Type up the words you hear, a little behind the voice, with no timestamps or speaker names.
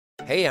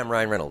Hey, I'm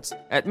Ryan Reynolds.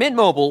 At Mint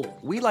Mobile,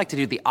 we like to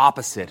do the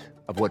opposite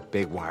of what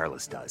Big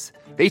Wireless does.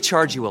 They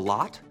charge you a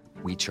lot,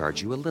 we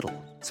charge you a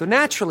little. So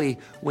naturally,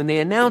 when they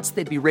announced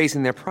they'd be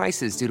raising their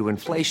prices due to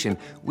inflation,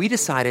 we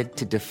decided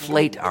to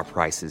deflate our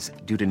prices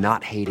due to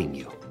not hating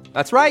you.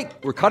 That's right.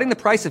 We're cutting the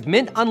price of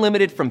Mint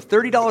Unlimited from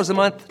 $30 a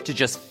month to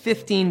just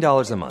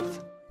 $15 a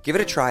month. Give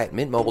it a try at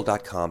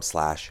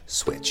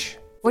mintmobile.com/switch.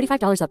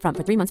 $45 up front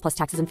for 3 months plus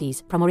taxes and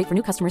fees. Promo rate for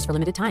new customers for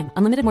limited time.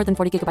 Unlimited more than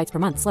 40 gigabytes per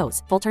month.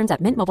 Slows full terms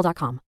at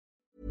mintmobile.com.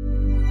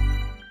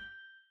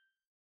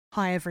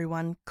 Hi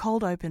everyone,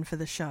 cold open for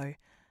the show.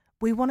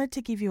 We wanted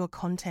to give you a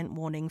content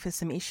warning for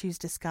some issues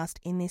discussed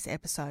in this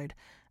episode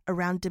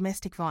around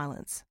domestic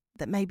violence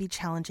that may be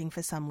challenging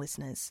for some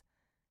listeners.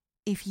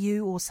 If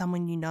you or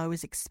someone you know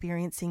is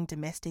experiencing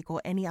domestic or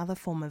any other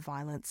form of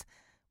violence,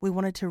 we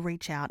wanted to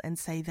reach out and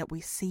say that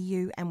we see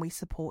you and we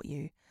support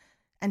you,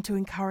 and to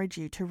encourage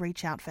you to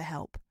reach out for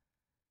help.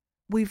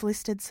 We've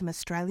listed some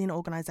Australian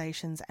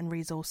organisations and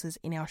resources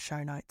in our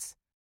show notes.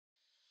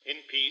 In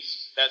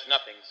peace, there's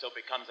nothing so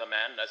becomes a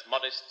man as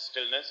modest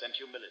stillness and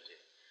humility.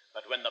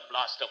 But when the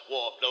blast of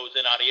war blows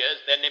in our ears,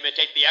 then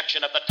imitate the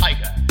action of the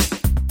tiger.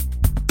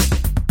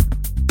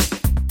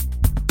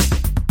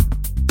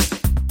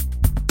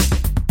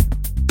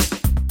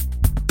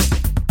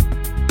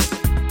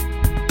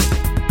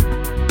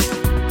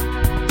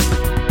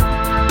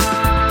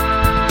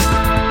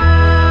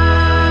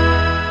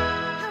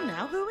 How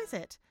now, who is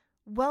it?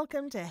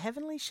 Welcome to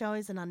Heavenly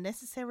Shows and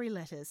Unnecessary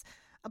Letters,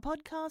 a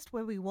podcast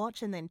where we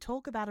watch and then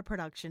talk about a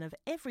production of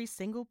every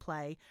single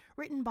play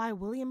written by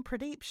William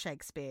Pradeep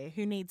Shakespeare,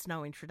 who needs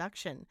no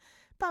introduction.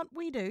 But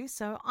we do,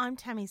 so I'm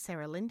Tammy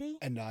Sarah Lindy.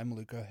 And I'm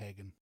Luke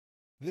O'Hagan.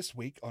 This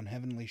week on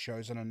Heavenly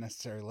Shows and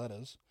Unnecessary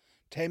Letters,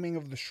 Taming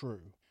of the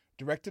Shrew,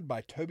 directed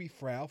by Toby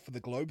Frau for the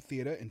Globe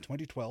Theatre in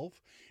 2012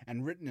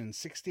 and written in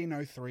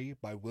 1603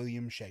 by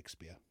William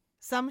Shakespeare.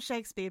 Some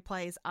Shakespeare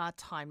plays are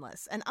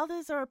timeless, and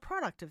others are a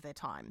product of their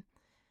time.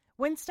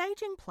 When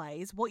staging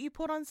plays, what you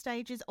put on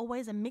stage is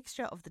always a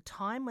mixture of the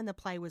time when the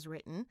play was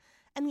written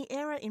and the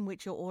era in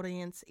which your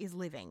audience is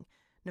living,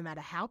 no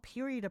matter how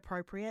period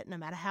appropriate, no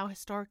matter how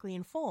historically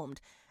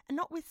informed, and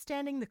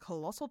notwithstanding the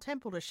colossal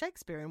temple to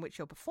Shakespeare in which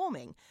you're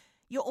performing,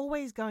 you're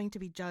always going to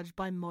be judged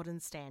by modern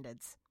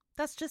standards.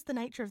 That's just the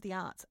nature of the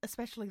arts,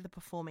 especially the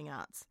performing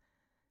arts.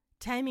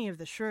 Taming of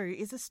the Shrew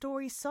is a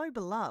story so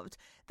beloved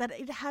that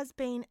it has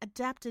been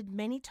adapted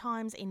many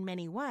times in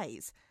many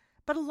ways,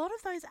 but a lot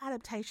of those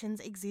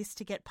adaptations exist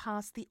to get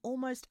past the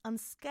almost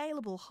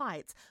unscalable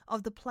heights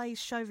of the play's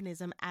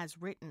chauvinism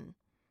as written.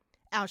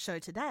 Our show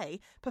today,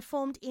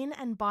 performed in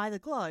and by the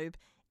Globe,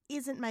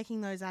 isn't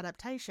making those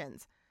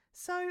adaptations.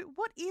 So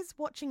what is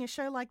watching a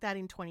show like that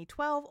in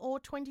 2012 or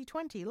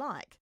 2020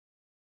 like?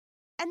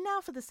 And now,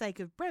 for the sake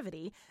of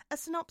brevity, a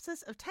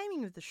synopsis of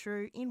Taming of the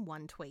Shrew in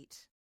one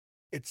tweet.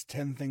 It's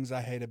 10 things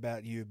I hate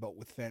about you, but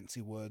with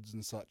fancy words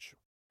and such.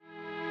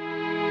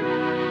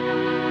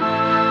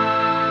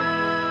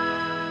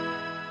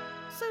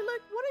 So,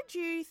 Luke, what did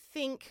you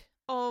think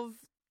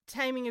of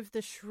Taming of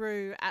the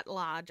Shrew at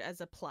large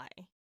as a play?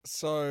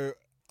 So,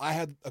 I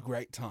had a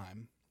great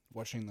time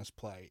watching this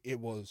play. It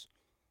was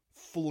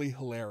fully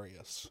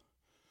hilarious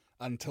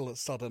until it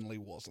suddenly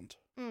wasn't.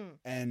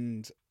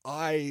 And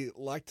I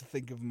like to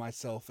think of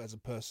myself as a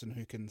person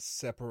who can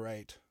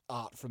separate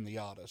art from the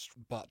artist,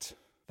 but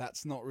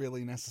that's not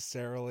really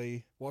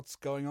necessarily what's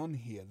going on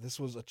here. This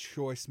was a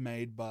choice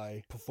made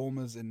by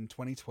performers in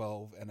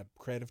 2012 and a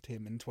creative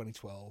team in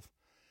 2012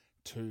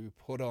 to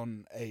put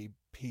on a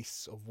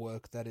piece of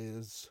work that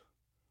is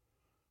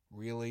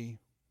really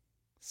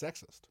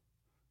sexist.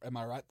 Am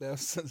I right there,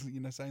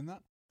 saying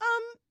that?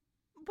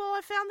 Well,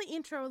 I found the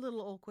intro a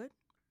little awkward,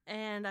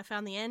 and I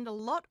found the end a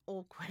lot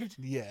awkward.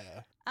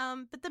 Yeah.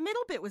 But the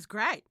middle bit was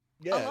great.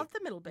 Yeah. I loved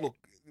the middle bit. Look,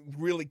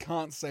 really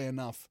can't say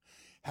enough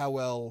how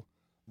well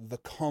the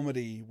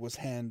comedy was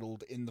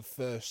handled in the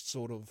first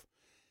sort of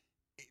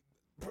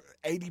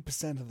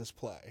 80% of this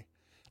play.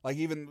 Like,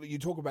 even, you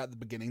talk about the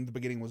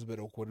beginning was a bit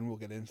awkward, and we'll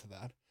get into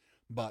that,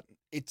 but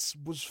it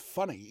was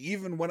funny.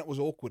 Even when it was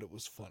awkward, it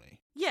was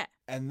funny. Yeah.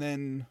 And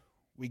then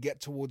we get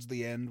towards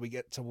the end, we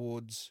get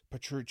towards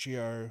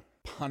Petruchio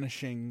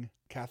punishing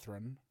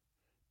Catherine,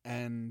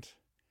 and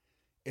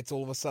it's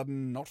all of a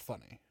sudden not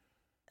funny.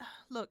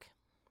 Look,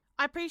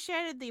 I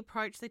appreciated the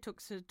approach they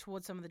took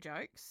towards some of the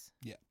jokes.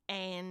 Yeah.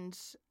 And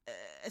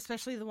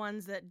especially the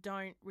ones that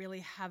don't really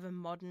have a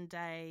modern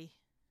day...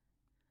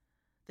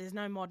 There's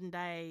no modern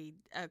day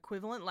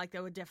equivalent. Like,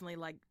 they were definitely,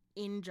 like,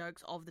 in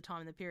jokes of the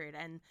time and the period.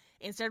 And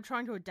instead of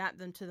trying to adapt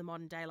them to the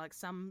modern day like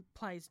some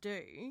plays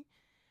do,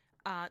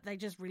 they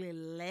just really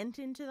lent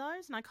into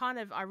those. And I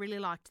really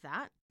liked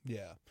that.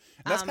 Yeah.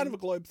 And that's kind of a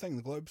Globe thing.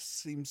 The Globe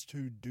seems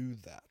to do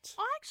that.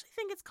 I actually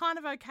think it's kind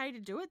of okay to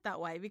do it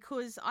that way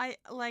because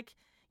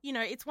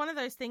it's one of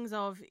those things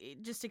of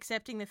just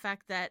accepting the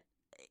fact that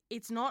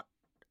it's not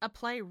a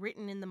play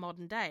written in the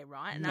modern day,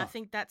 right? And No. I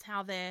think that's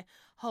how their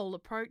whole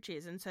approach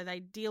is. And so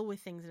they deal with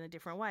things in a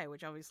different way,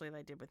 which obviously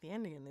they did with the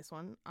ending in this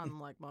one,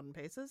 unlike modern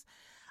pieces.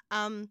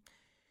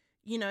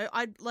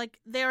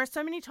 there are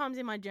so many times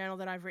in my journal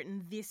that I've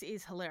written, this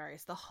is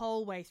hilarious the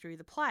whole way through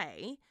the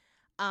play.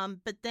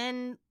 But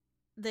then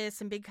there's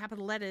some big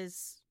capital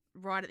letters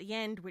right at the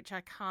end, which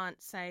I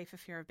can't say for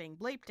fear of being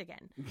bleeped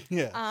again.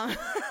 Yeah.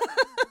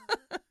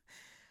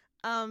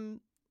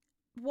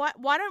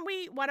 Why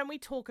don't we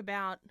talk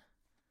about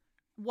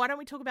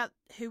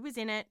who was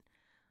in it,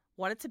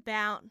 what it's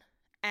about,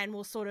 and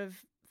we'll sort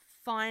of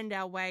find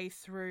our way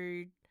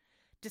through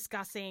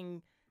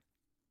discussing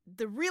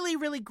the really,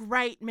 really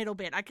great middle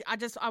bit.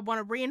 I want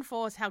to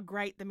reinforce how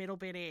great the middle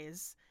bit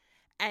is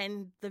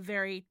and the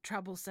very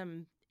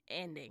troublesome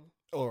ending.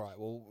 All right,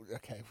 well,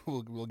 okay,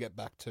 we'll get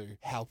back to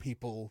how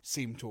people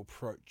seem to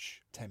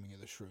approach Taming of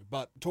the Shrew.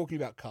 But talking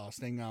about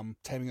casting,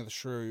 Taming of the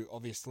Shrew,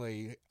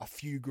 obviously a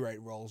few great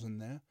roles in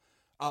there.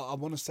 I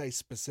want to say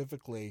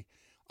specifically,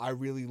 I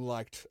really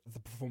liked the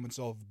performance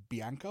of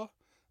Bianca,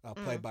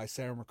 played by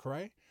Sarah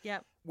McRae.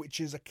 Yep.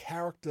 Which is a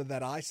character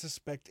that I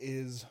suspect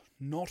is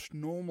not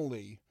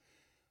normally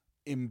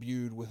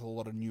imbued with a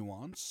lot of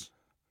nuance,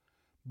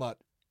 but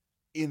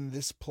in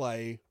this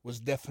play was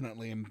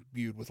definitely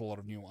imbued with a lot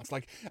of nuance.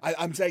 Like,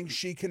 I'm saying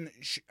she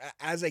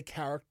as a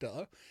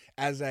character,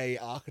 as a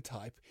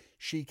archetype,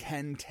 she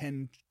can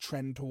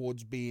trend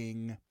towards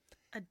being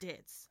a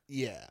ditz.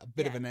 Yeah, a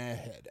bit of an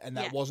airhead, and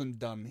that wasn't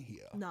done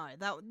here. No,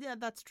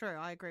 that's true.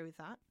 I agree with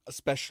that.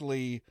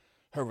 Especially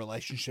her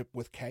relationship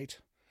with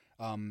Kate.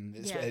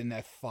 In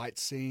their fight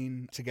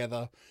scene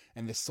together,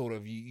 and this sort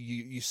of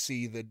you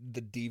see the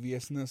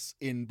deviousness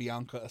in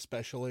Bianca,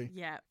 especially.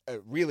 Yeah,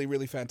 really,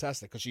 really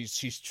fantastic because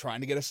she's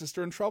trying to get her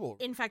sister in trouble.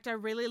 In fact, I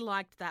really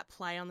liked that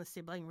play on the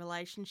sibling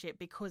relationship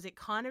because it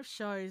kind of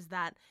shows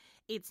that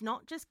it's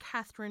not just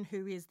Catherine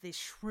who is this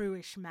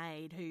shrewish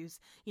maid who's,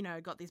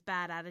 got this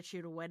bad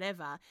attitude or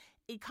whatever.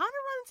 It kind of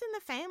runs in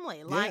the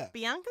family. Like,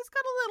 Bianca's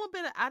got a little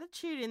bit of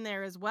attitude in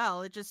there as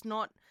well. It's just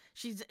not...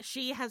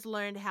 She has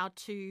learned how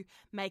to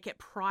make it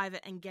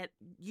private and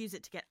use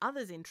it to get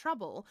others in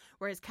trouble,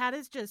 whereas Kat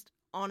is just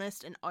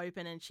honest and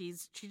open, and she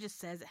just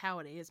says it how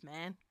it is,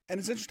 man. And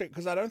it's interesting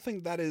because I don't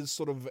think that is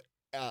sort of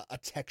a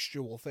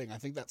textual thing. I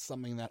think that's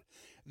something that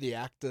the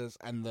actors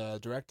and the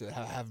director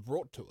have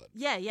brought to it.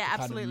 Yeah,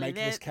 absolutely. Kind of make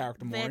this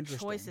character more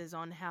interesting. Their choices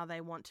on how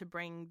they want to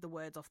bring the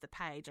words off the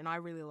page, and I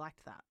really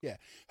liked that. Yeah.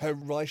 Her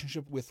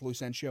relationship with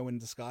Lucentio in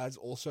disguise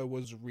also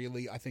was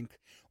really, I think,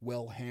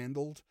 well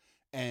handled.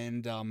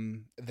 And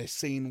the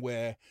scene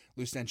where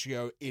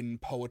Lucentio in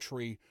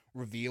poetry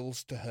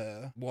reveals to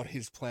her what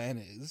his plan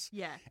is,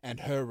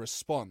 and her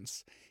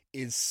response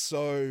is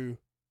so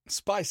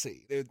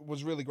spicy. It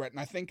was really great. And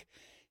I think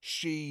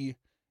she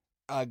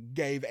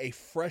gave a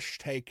fresh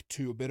take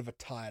to a bit of a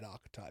tired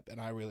archetype, and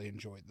I really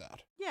enjoyed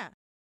that. Yeah.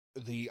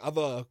 The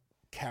other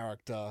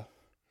character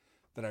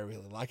that I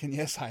really like, and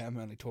yes, I am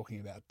only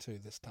talking about two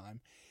this time,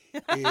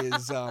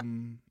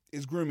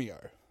 is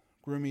Grumio.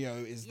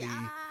 Grumio is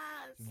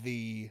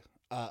the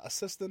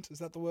assistant. Is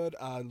that the word?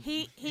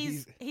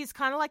 He's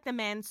kind of like the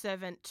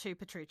manservant to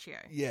Petruchio.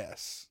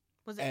 Yes.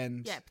 Was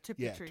it? To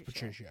Petruchio. To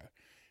Petruchio.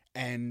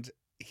 And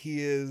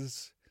he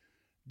is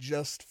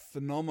just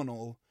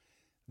phenomenal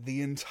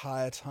the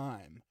entire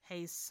time.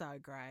 He's so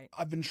great.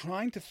 I've been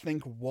trying to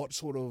think what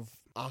sort of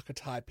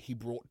archetype he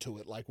brought to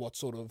it. Like what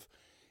sort of...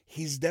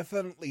 He's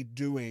definitely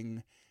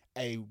doing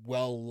a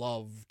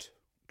well-loved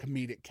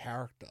comedic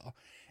character.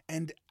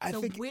 And I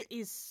think the wit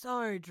is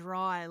so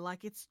dry.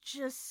 Like, it's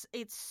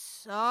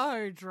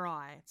so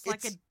dry. It's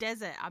like a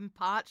desert. I'm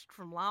parched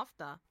from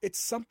laughter. It's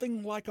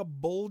something like a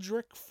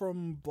Baldric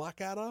from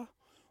Blackadder.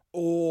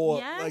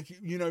 Or,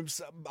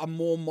 a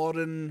more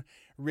modern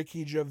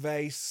Ricky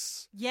Gervais.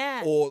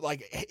 Yeah. Or,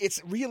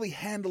 it's really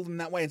handled in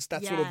that way. It's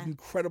that sort of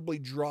incredibly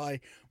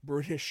dry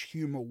British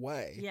humour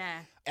way.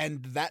 Yeah.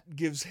 And that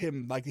gives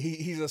him,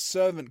 he's a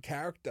servant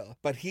character,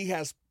 but he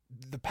has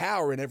the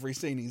power in every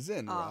scene he's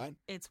in, right?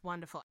 It's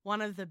wonderful.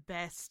 One of the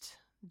best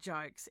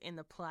jokes in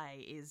the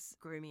play is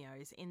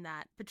Grumio's, in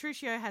that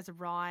Petruchio has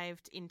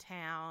arrived in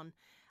town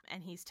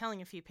and he's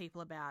telling a few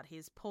people about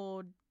his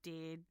poor,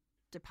 dear,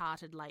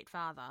 departed late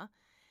father.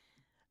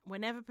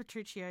 Whenever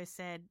Petruchio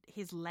said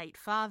his late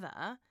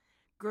father,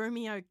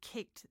 Grumio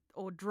kicked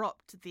or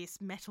dropped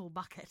this metal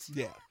bucket.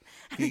 Yeah,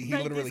 he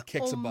literally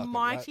kicks a bucket.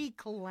 Almighty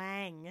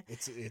clang.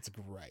 It's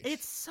great.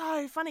 It's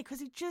so funny because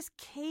he just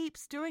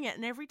keeps doing it,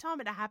 and every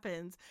time it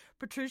happens,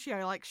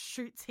 Petruchio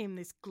shoots him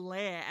this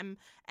glare,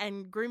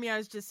 and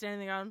Grumio's just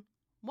standing there going,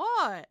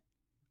 "What?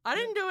 I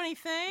didn't do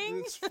anything.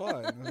 It's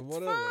fine. It's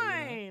whatever,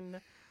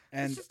 fine.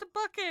 And it's just a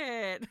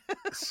bucket."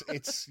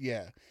 it's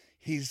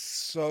he's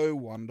so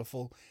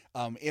wonderful.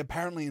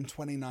 Apparently in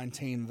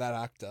 2019, that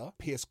actor,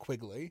 Pierce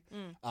Quigley,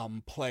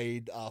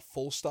 played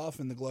Falstaff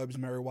in the Globe's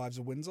Merry Wives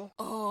of Windsor.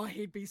 Oh,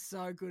 he'd be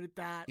so good at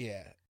that.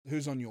 Yeah.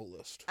 Who's on your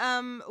list?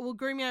 Well,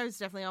 Grumio is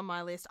definitely on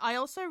my list. I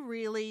also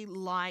really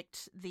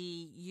liked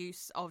the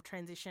use of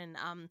transition.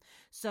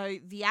 So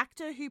the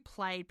actor who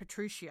played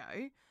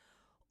Petruchio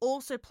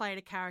also played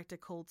a character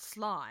called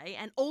Sly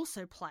and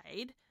also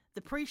played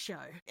the pre-show.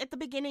 At the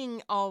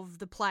beginning of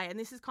the play, and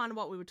this is kind of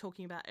what we were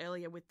talking about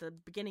earlier with the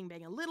beginning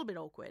being a little bit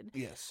awkward.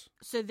 Yes.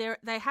 So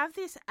they have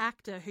this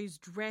actor who's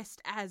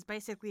dressed as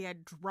basically a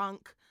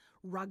drunk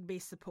rugby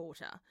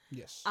supporter.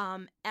 Yes.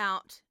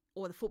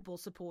 Or the football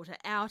supporter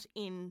out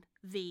in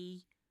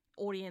the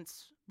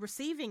audience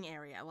receiving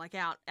area, like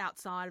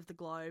outside of the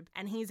Globe.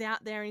 And he's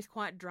out there and he's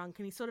quite drunk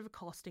and he's sort of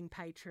accosting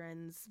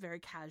patrons very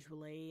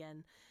casually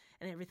and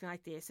everything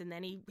like this. And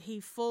then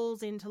he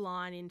falls into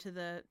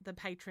the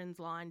patrons'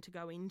 line to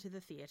go into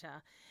the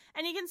theatre.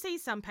 And you can see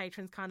some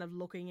patrons kind of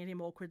looking at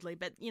him awkwardly,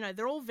 but, you know,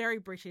 they're all very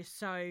British,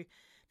 so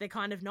they're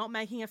kind of not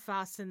making a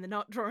fuss and they're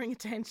not drawing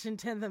attention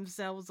to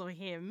themselves or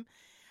him,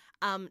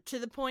 to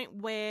the point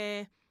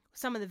where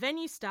some of the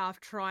venue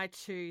staff try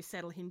to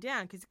settle him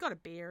down because he's got a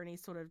beer and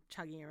he's sort of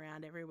chugging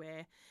around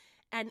everywhere.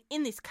 And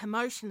in this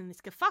commotion and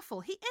this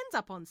kerfuffle, he ends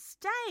up on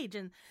stage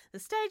and the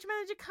stage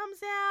manager comes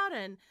out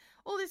and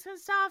all this kind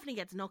of stuff and he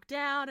gets knocked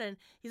out and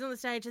he's on the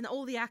stage and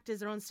all the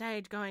actors are on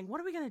stage going, what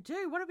are we going to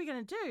do? What are we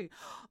going to do?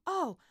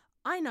 Oh,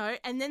 I know.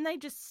 And then they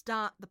just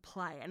start the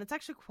play. And it's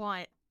actually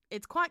quite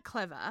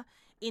clever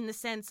in the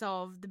sense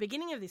of the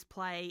beginning of this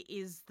play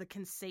is the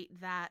conceit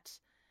that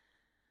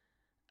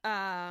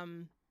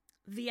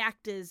the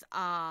actors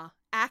are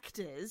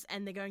actors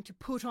and they're going to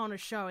put on a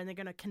show and they're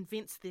going to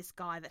convince this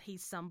guy that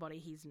he's somebody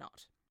he's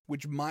not.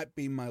 Which might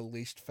be my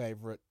least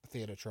favourite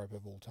theatre trope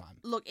of all time.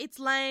 Look, it's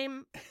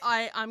lame.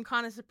 I'm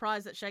kind of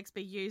surprised that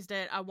Shakespeare used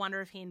it. I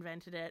wonder if he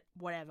invented it,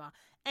 whatever.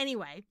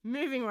 Anyway,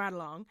 moving right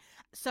along.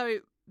 So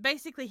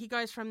basically he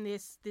goes from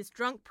this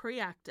drunk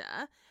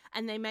pre-actor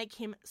and they make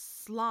him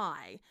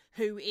Sly,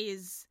 who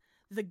is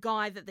the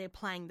guy that they're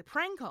playing the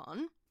prank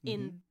on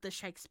in the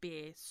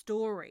Shakespeare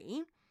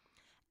story.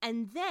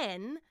 And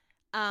then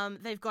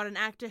they've got an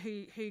actor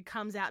who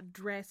comes out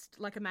dressed,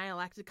 like a male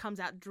actor, comes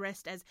out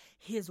dressed as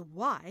his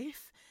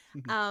wife.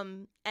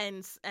 And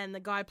the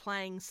guy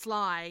playing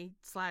Sly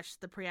 /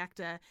 the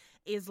pre-actor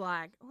is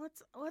like,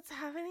 what's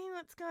happening?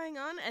 What's going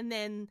on? And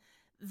then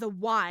the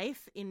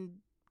wife, in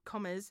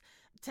commas,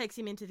 takes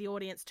him into the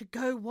audience to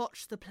go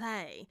watch the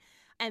play.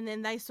 And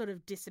then they sort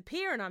of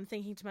disappear. And I'm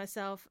thinking to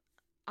myself,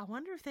 I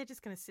wonder if they're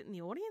just going to sit in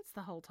the audience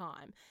the whole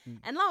time.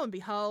 And lo and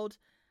behold,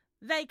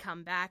 they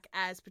come back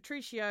as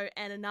Petruchio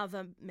and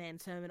another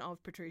manservant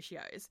of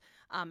Petruchio's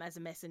as a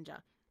messenger.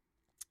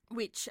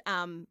 Which,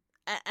 and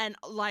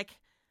like,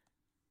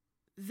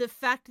 the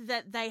fact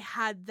that they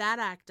had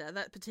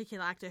that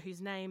particular actor whose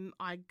name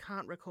I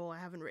can't recall, I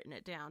haven't written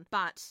it down,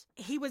 but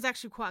he was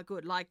actually quite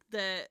good. Like,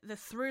 the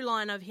through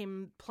line of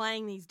him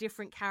playing these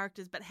different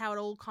characters, but how it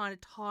all kind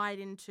of tied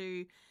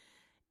into...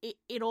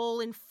 It all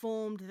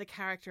informed the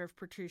character of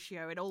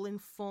Petruchio. It all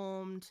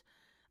informed...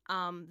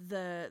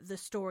 the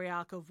story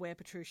arc of where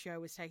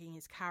Petruchio was taking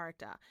his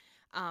character,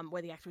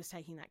 where the actor was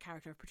taking that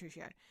character of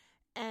Petruchio.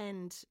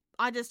 And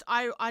I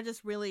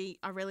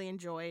really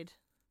enjoyed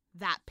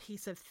that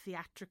piece of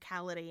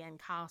theatricality and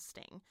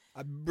casting.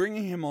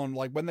 Bringing him on,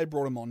 like when they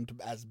brought him on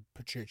as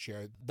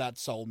Petruchio, that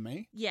sold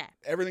me. Yeah.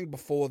 Everything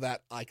before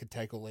that I could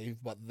take or leave,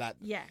 but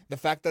the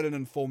fact that it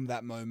informed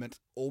that moment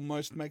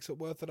almost makes it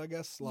worth it, I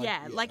guess.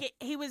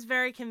 He was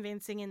very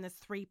convincing in the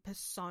three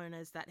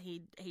personas that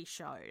he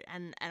showed,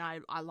 and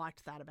I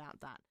liked that about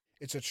that.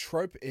 It's a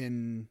trope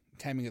in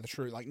Taming of the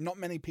Shrew. Like, not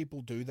many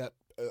people do that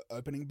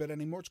opening bit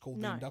anymore. It's called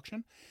the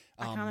induction.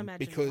 I can't imagine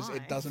because why.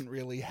 it doesn't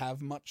really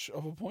have much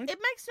of a point. It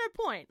makes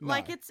no point. No.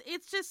 Like, it's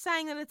just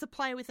saying that it's a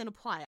play within a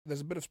play. There's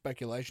a bit of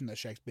speculation that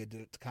Shakespeare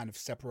did it to kind of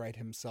separate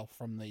himself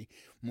from the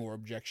more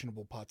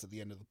objectionable parts at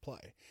the end of the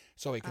play.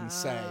 So he can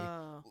say,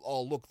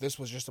 oh, look, this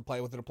was just a play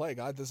within a play,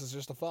 guys. This is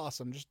just a farce.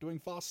 I'm just doing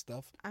farce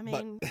stuff. I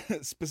mean...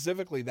 But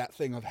specifically that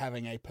thing of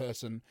having a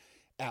person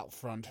out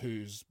front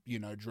who's, you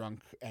know,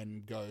 drunk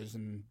and goes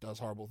and does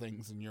horrible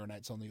things and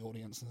urinates on the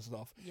audience and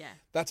stuff. Yeah.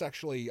 That's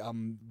actually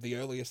the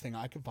earliest thing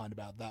I could find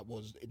about that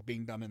was it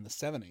being done in the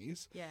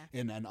 70s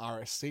in an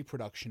RSC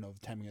production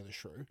of Taming of the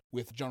Shrew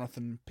with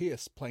Jonathan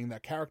Pierce playing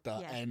that character.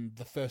 Yeah. And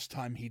the first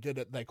time he did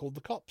it, they called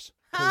the cops.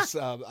 Because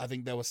I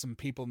think there were some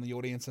people in the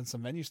audience and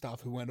some venue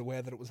staff who weren't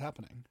aware that it was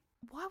happening.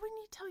 Why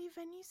wouldn't you tell your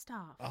venue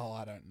staff? Oh,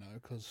 I don't know,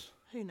 because...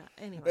 Who knows?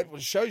 Anyway.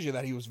 It shows you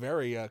that he was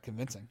very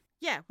convincing.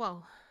 Yeah,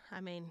 well, I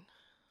mean...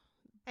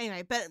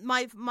 Anyway, but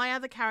my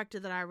other character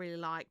that I really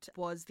liked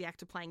was the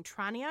actor playing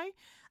Tranio,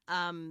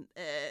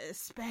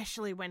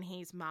 especially when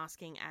he's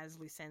masking as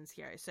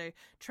Lucentio. So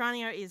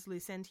Tranio is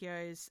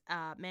Lucentio's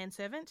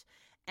manservant,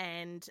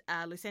 and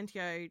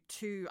Lucentio,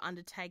 to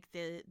undertake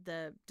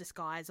the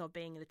disguise of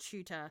being the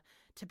tutor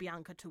to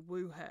Bianca to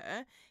woo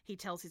her, he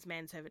tells his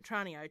manservant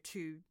Tranio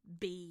to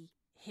be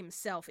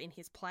himself in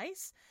his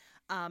place.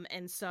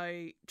 And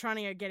so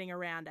Tranio getting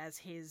around as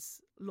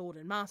his lord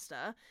and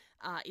master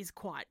is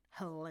quite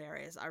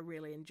hilarious. I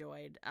really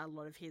enjoyed a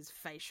lot of his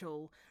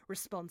facial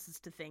responses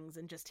to things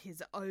and just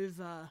his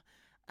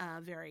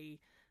very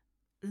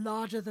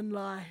larger than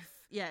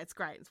life. Yeah, it's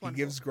great. It's wonderful.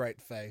 He gives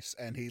great face,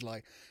 and he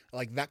like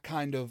that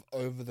kind of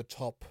over the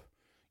top,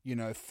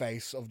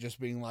 face of just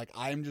being like,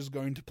 I'm just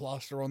going to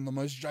plaster on the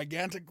most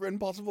gigantic grin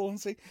possible and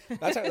see.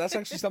 That's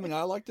actually something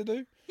I like to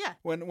do. Yeah.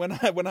 When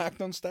I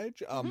act on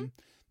stage.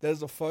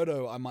 There's a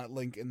photo I might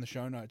link in the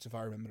show notes if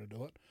I remember to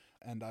do it,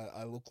 and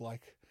I look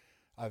like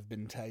I've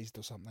been tased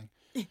or something.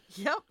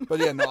 Yep. But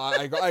yeah, no,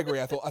 I agree.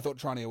 I thought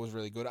Tranio was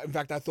really good. In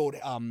fact, I thought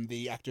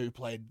the actor who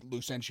played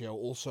Lucentio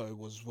also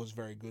was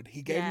very good.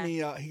 He gave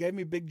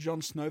me big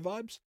Jon Snow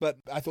vibes, but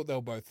I thought they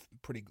were both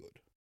pretty good.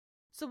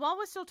 So while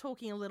we're still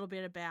talking a little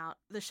bit about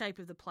the shape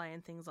of the play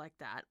and things like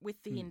that,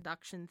 with the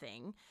induction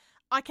thing,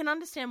 I can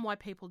understand why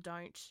people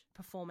don't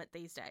perform it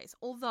these days.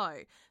 Although,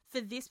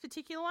 for this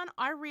particular one,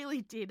 I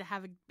really did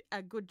have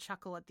a good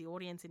chuckle at the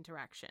audience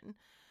interaction.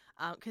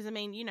 Because, I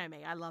mean, you know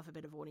me, I love a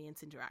bit of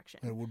audience interaction.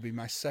 It would be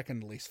my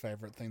second least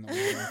favourite thing that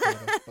we're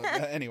doing.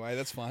 But anyway,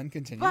 that's fine.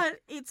 Continue.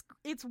 But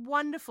it's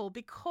wonderful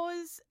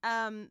because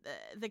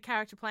the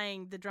character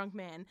playing the drunk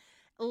man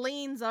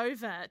leans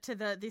over to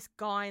this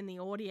guy in the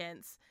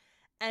audience.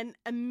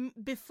 And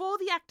before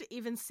the actor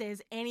even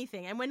says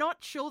anything, and we're not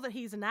sure that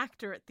he's an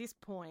actor at this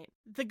point,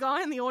 the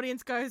guy in the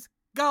audience goes,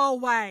 "Go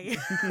away."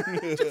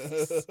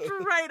 Just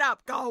straight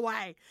up, "Go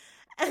away."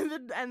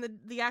 And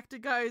the actor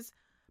goes,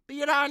 "But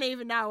you don't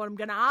even know what I'm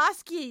going to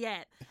ask you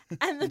yet."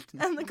 And the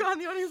guy in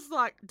the audience is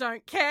like,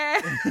 "Don't care."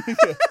 And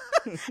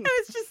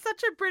it's just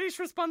such a British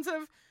response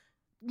of,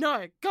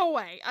 "No, go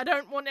away. I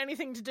don't want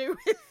anything to do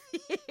with you."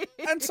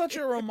 And such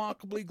a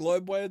remarkably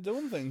Globe way of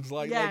doing things.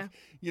 Like,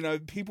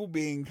 people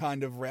being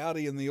kind of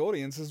rowdy in the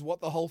audience is what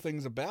the whole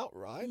thing's about,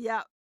 right?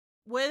 Yeah.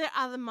 Were there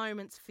other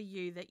moments for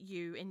you that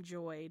you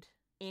enjoyed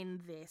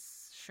in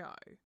this show?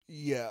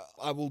 Yeah,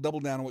 I will double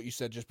down on what you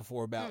said just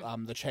before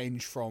about the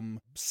change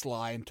from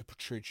Sly into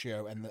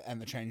Petruccio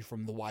and the change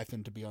from the wife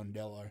into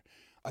Biondello.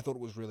 I thought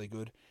it was really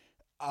good.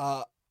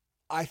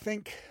 I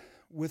think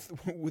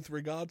with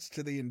regards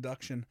to the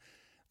induction,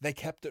 they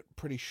kept it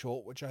pretty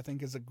short, which I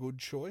think is a good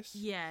choice.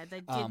 Yeah, they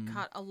did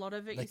cut a lot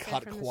of it. They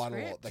cut quite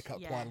a lot. They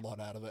cut quite a lot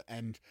out of it,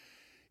 and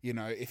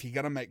if you're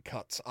gonna make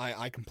cuts,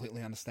 I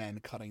completely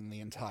understand cutting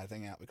the entire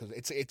thing out because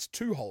it's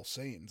 2 whole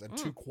scenes and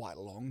 2 quite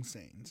long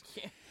scenes,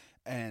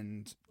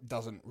 and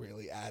doesn't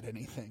really add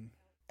anything.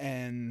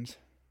 And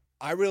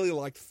I really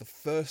liked the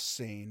first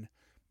scene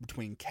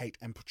between Kate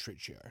and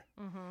Petruccio.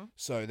 Mm-hmm.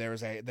 So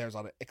there's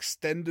an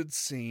extended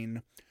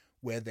scene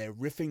where they're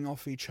riffing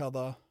off each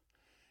other.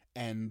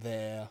 And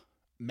they're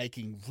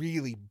making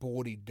really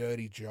bawdy,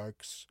 dirty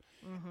jokes.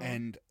 Mm-hmm.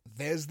 And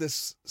there's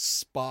this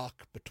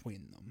spark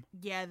between them.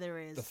 Yeah, there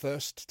is. The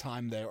first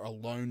time they're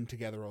alone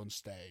together on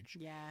stage.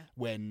 Yeah.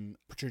 When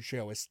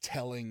Petruccio is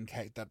telling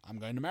Kate that, "I'm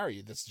going to marry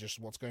you. This is just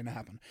what's going to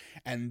happen."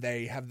 And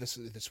they have this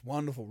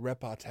wonderful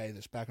repartee,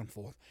 this back and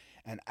forth.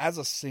 And as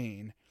a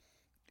scene,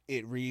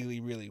 it really,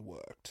 really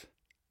worked.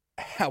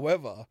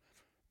 However,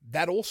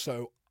 that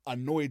also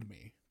annoyed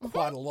me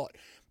quite a lot.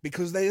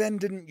 Because they then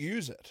didn't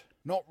use it.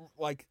 Not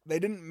like they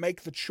didn't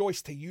make the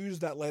choice to use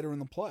that later in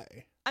the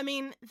play. I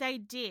mean, they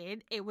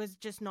did. It was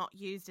just not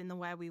used in the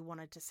way we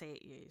wanted to see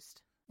it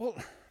used.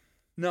 Well,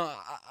 no,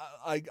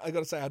 I got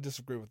to say I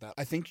disagree with that.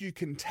 I think you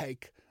can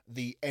take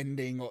the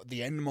ending or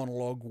the end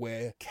monologue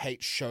where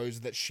Kate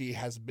shows that she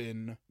has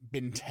been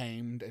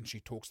tamed and she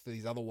talks to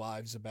these other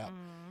wives about,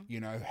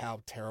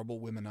 how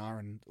terrible women are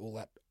and all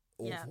that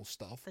awful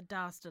stuff. The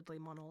dastardly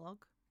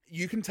monologue.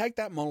 You can take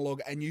that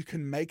monologue and you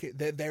can make it,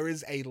 there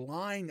is a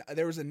line,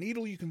 there is a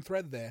needle you can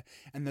thread there,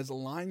 and there's a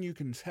line you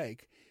can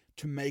take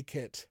to make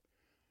it,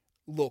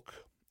 look,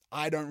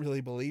 I don't really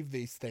believe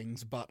these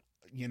things, but,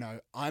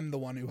 I'm the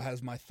one who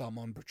has my thumb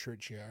on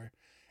Petruccio,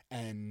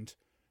 and,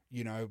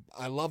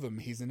 I love him,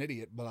 he's an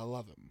idiot, but I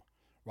love him,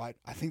 right?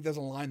 I think there's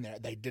a line there.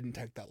 They didn't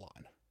take that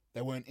line.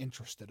 They weren't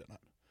interested in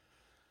it.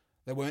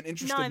 They weren't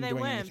interested in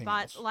doing anything else. No, they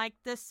weren't, but,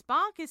 the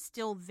spark is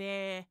still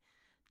there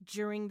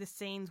during the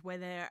scenes where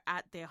they're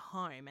at their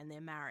home and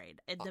they're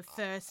married. In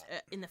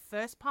the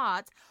first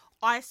parts,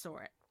 I saw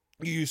it.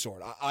 You saw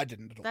it. I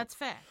didn't at all. That's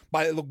fair.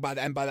 By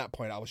that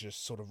point, I was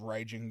just sort of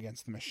raging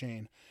against the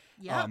machine.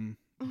 Yeah.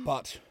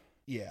 But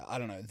yeah, I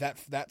don't know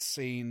that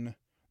scene,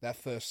 that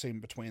first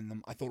scene between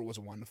them. I thought it was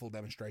a wonderful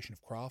demonstration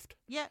of craft.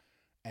 Yeah.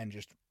 And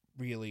just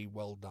really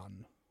well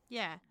done.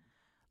 Yeah.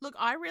 Look,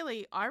 I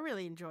really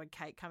enjoyed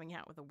Kate coming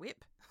out with a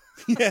whip.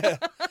 Yeah,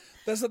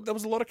 there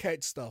was a lot of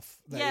Kate stuff.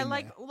 Yeah,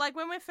 like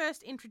when we're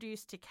first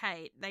introduced to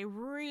Kate, they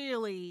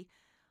really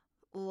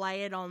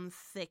lay it on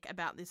thick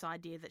about this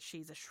idea that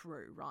she's a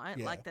shrew, right?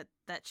 Yeah. Like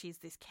that she's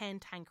this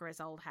cantankerous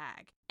old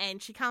hag,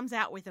 and she comes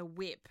out with a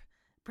whip,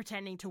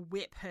 pretending to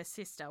whip her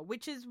sister,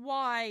 which is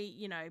why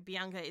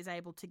Bianca is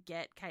able to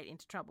get Kate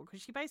into trouble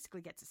because she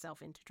basically gets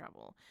herself into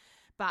trouble.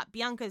 But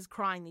Bianca's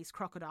crying these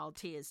crocodile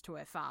tears to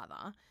her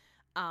father.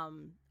 Of,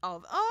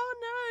 "Oh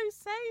no,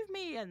 save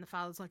me," and the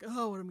father's like,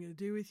 "Oh, what am I going to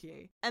do with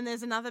you?" And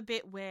there's another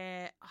bit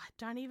where I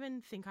don't even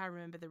think I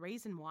remember the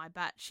reason why,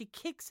 but she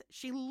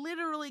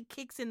literally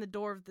kicks in the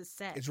door of the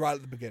set. It's right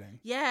at the beginning.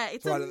 Yeah,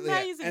 it's right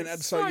amazing.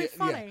 It's so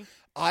funny. Yeah.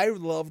 I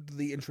loved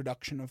the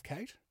introduction of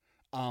Kate.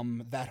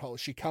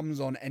 She comes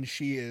on and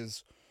she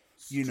is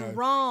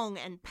strong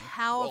and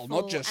powerful.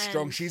 Well, not just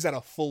strong. She's at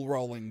a full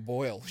rolling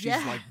boil. She's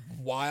Yeah. like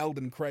wild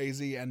and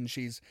crazy, and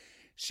she's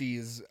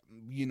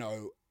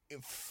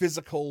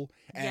physical,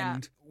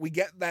 and we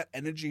get that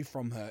energy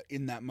from her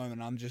in that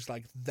moment. I'm just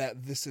like,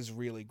 this is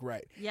really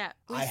great. Yeah,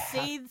 we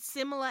see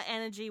similar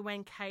energy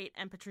when Kate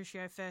and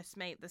Patricio first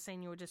meet, the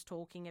scene you were just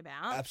talking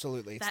about.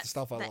 Absolutely, it's the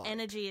stuff I like. The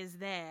energy is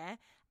there,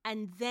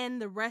 and then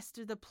the rest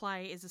of the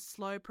play is a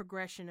slow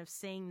progression of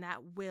seeing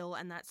that will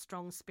and that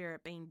strong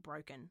spirit being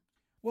broken.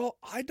 Well,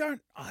 I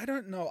don't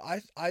know.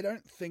 I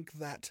don't think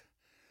that.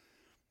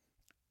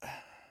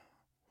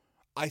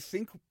 I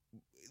think,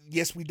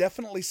 yes, we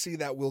definitely see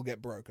that will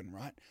get broken,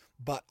 right?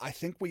 But I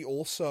think we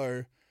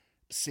also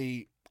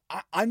see.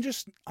 I'm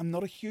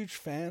not a huge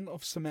fan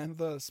of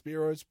Samantha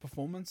Spiro's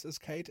performance as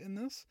Kate in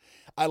this.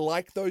 I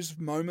like those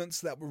moments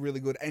that were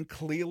really good, and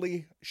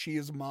clearly she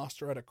is a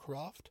master at a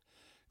craft.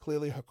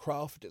 Clearly her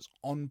craft is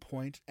on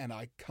point, and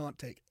I can't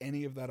take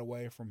any of that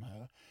away from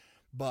her.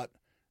 But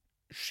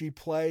she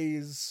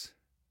plays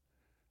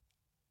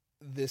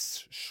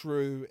this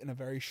shrew in a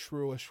very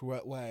shrewish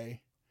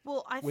way.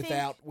 Well, I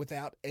think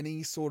without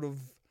any sort of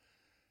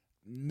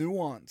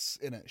nuance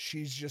in it.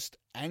 She's just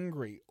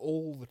angry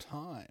all the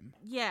time.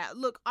 Yeah,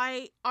 look,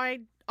 I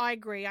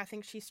agree. I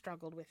think she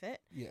struggled with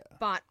it. Yeah.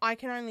 But I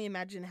can only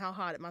imagine how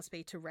hard it must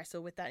be to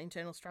wrestle with that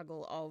internal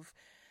struggle of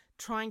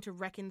trying to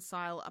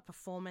reconcile a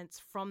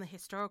performance from the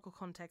historical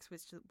context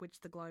which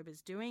the Globe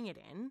is doing it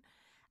in,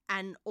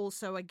 and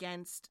also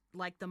against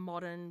like the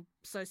modern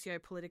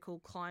socio-political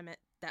climate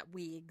that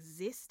we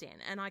exist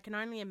in. And I can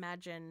only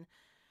imagine,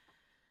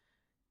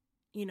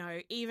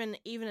 even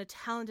a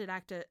talented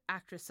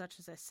actress such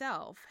as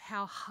herself,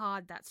 how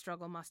hard that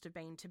struggle must have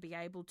been to be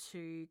able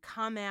to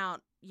come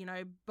out,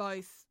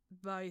 both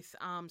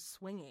arms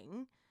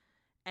swinging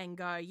and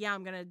go, yeah,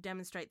 I'm going to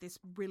demonstrate this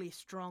really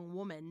strong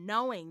woman,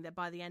 knowing that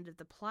by the end of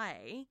the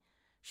play,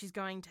 she's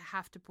going to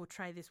have to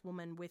portray this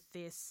woman with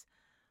this.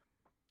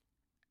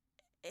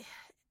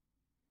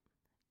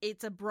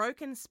 It's a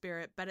broken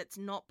spirit, but it's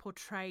not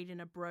portrayed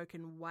in a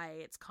broken way.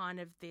 It's kind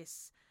of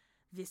this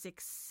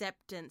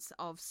acceptance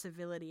of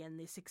civility and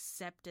this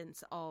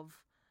acceptance of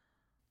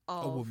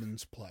a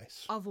woman's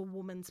place. Of a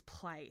woman's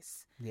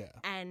place. Yeah.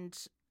 And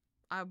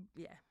I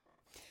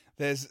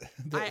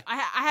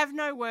have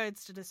no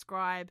words to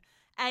describe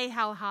A,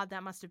 how hard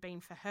that must have been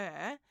for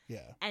her.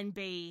 Yeah. And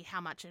B,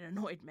 how much it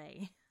annoyed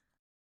me.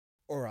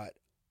 All right.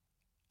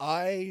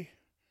 I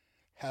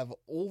have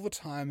all the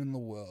time in the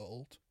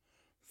world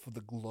for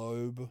the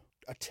Globe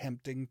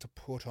attempting to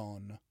put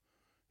on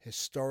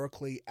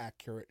historically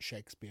accurate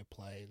Shakespeare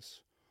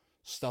plays,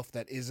 stuff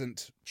that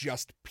isn't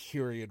just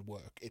period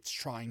work. It's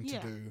trying to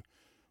do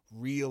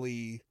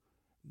really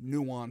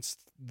nuanced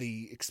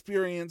the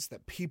experience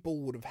that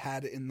people would have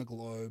had in the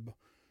Globe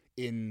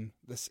in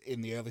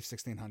the early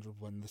 1600s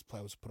when this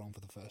play was put on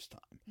for the first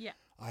time. Yeah.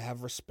 I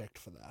have respect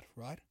for that,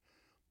 right?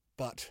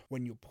 But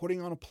when you're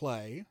putting on a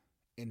play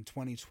in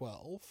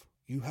 2012,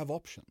 you have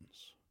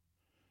options.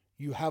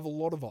 You have a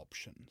lot of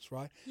options,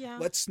 right? Yeah.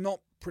 Let's not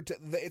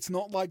pretend. It's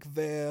not like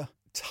they're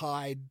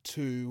tied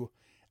to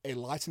a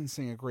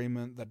licensing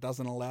agreement that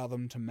doesn't allow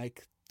them to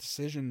make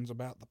decisions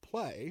about the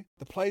play.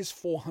 The play's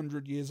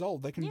 400 years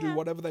old. They can do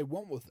whatever they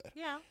want with it.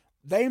 Yeah.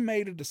 They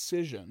made a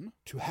decision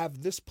to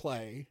have this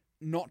play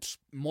not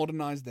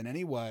modernized in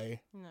any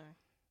way. No.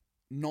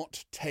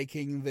 Not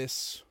taking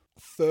this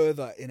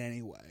further in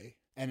any way.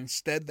 And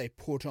instead they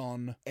put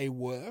on a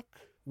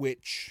work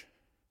which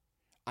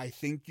I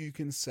think you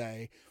can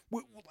say,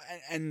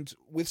 and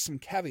with some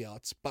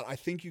caveats, but I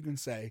think you can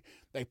say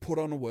they put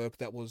on a work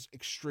that was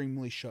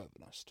extremely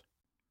chauvinist.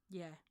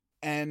 Yeah.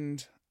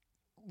 And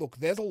look,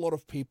 there's a lot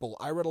of people.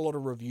 I read a lot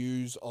of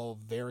reviews of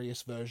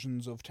various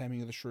versions of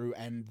Taming of the Shrew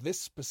and this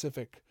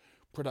specific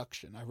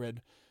production. I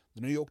read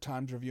the New York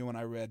Times review, and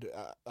I read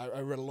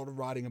a lot of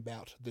writing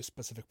about this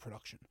specific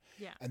production.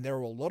 Yeah. And there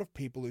were a lot of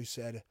people who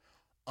said,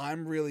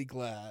 I'm really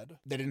glad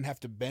they didn't have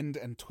to bend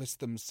and twist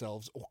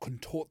themselves or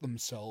contort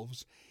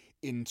themselves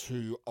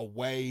into a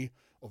way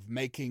of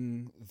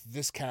making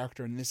this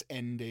character and this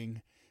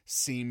ending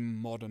seem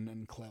modern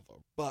and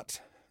clever.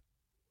 But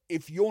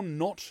if you're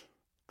not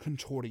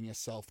contorting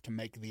yourself to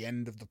make the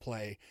end of the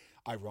play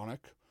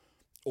ironic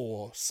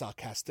or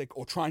sarcastic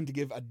or trying to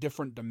give a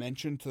different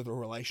dimension to the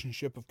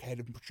relationship of Kate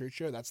and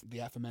Patricio, that's the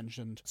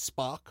aforementioned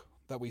spark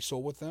that we saw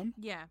with them.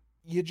 Yeah.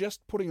 You're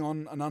just putting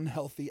on an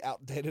unhealthy,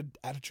 outdated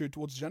attitude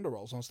towards gender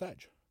roles on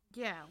stage.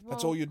 Yeah. Well,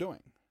 that's all you're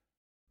doing.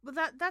 Well,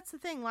 that's the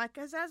thing. Like,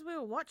 as we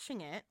were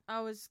watching it,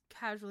 I was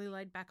casually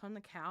laid back on the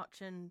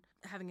couch and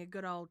having a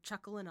good old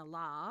chuckle and a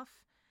laugh.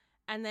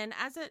 And then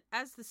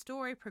as the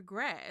story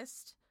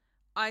progressed,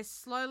 I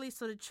slowly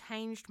sort of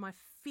changed my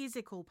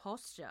physical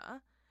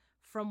posture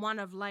from one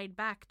of laid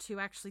back to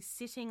actually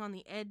sitting on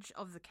the edge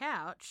of the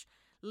couch,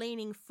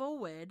 leaning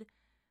forward,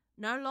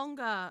 no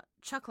longer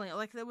chuckling.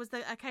 Like, there was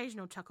the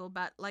occasional chuckle,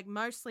 but like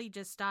mostly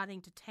just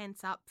starting to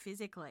tense up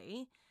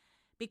physically,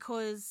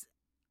 because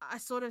I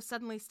sort of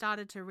suddenly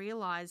started to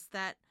realize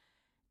that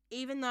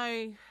even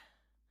though,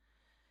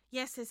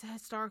 yes, there's a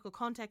historical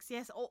context,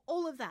 yes,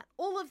 all of that,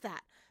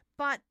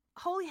 But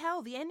holy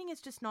hell, the ending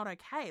is just not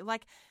okay.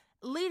 Like,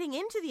 leading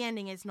into the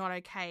ending is not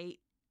okay,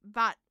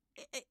 but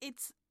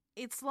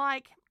it's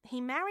like he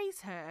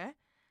marries her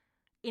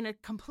in a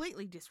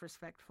completely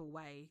disrespectful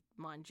way,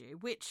 mind you,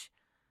 which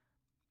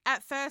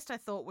at first I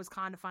thought was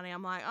kind of funny.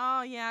 I'm like,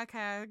 oh, yeah,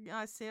 okay,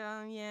 I see,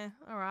 yeah,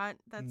 all right,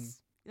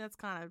 that's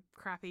kind of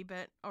crappy,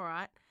 but all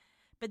right.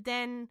 But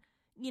then,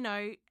 you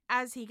know,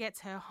 as he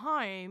gets her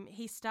home,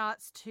 he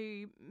starts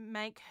to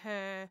make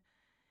her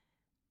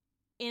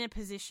in a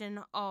position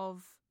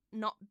of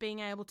not being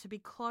able to be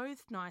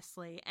clothed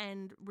nicely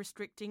and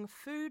restricting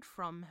food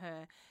from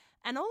her.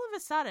 And all of a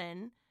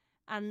sudden,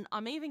 and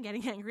I'm even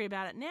getting angry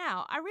about it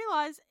now, I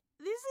realise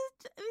this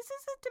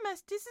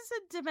is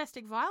a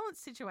domestic violence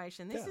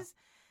situation.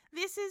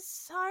 This is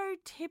so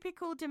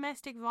typical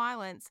domestic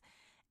violence.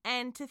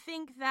 And to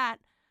think that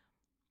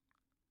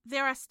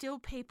there are still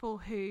people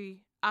who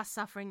are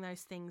suffering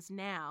those things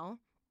now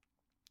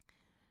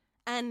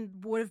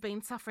and would have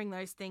been suffering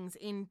those things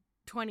in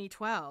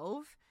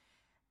 2012,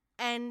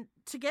 and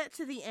to get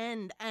to the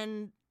end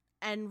and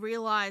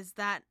realise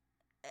that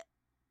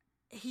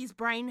he's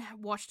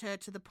brainwashed her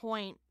to the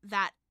point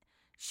that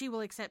she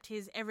will accept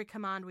his every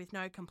command with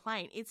no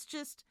complaint. It's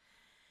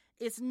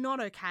not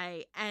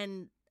okay.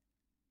 And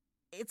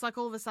it's like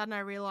all of a sudden I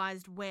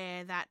realised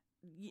where that,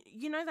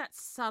 you know, that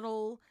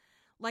subtle,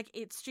 like,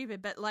 it's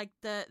stupid, but like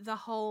the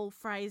whole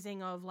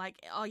phrasing of like,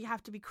 oh, you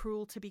have to be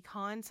cruel to be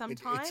kind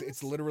sometimes.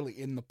 It's literally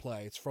in the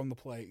play. It's from the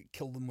play,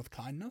 Kill Them With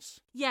Kindness.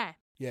 Yeah.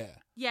 Yeah.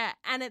 Yeah.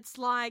 And it's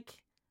like,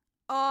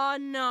 oh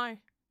no,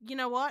 you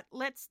know what?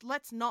 Let's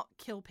not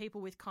kill people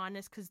with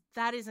kindness, because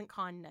that isn't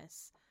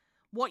kindness.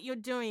 What you're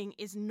doing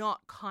is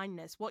not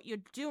kindness. What you're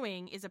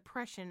doing is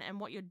oppression,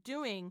 and what you're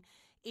doing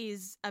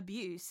is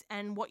abuse,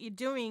 and what you're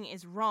doing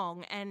is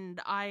wrong.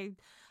 And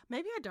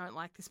maybe I don't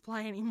like this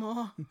play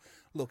anymore.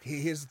 Look,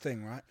 here's the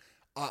thing, right?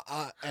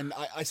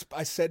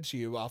 I said to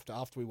you after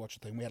we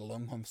watched the thing, we had a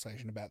long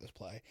conversation about this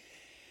play,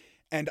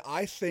 and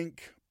I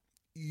think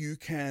you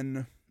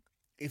can,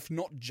 if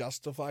not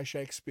justify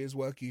Shakespeare's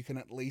work, you can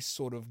at least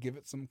sort of give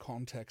it some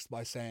context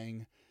by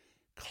saying,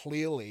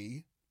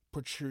 clearly,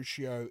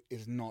 Petruchio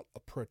is not a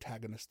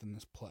protagonist in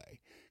this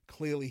play.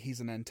 Clearly, he's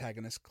an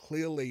antagonist.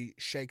 Clearly,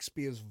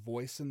 Shakespeare's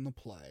voice in the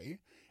play,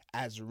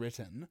 as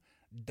written,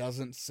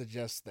 doesn't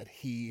suggest that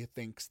he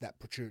thinks that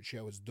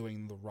Petruchio is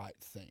doing the right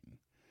thing.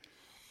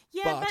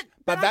 Yeah,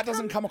 but that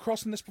doesn't come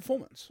across in this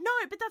performance. No,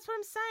 but that's what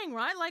I'm saying,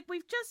 right? Like,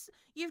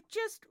 you've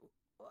just,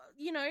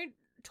 you know,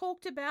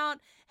 talked about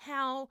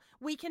how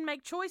we can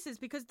make choices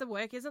because the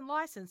work isn't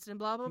licensed and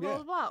blah, blah, blah,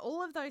 blah, blah,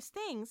 all of those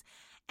things.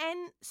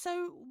 And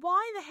so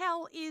why the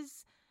hell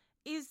is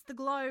the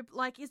Globe,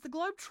 like, is the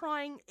Globe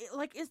trying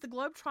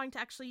to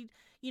actually,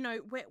 you know,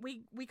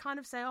 we kind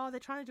of say, oh, they're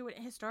trying to do it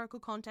in historical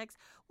context.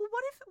 Well,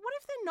 what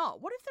if they're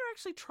not? What if they're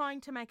actually trying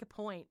to make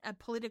a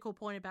political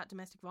point about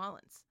domestic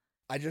violence?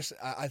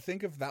 I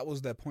think if that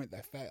was their point,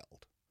 they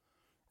failed.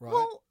 Right?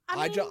 Well,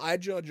 I mean, I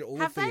judge all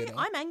theatre.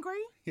 I'm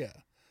angry. Yeah.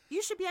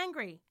 You should be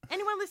angry.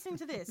 Anyone listening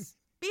to this,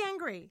 be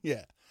angry.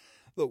 Yeah.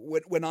 Look,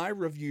 when I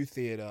review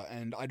theatre,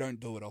 and I don't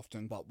do it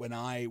often, but when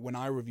I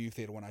review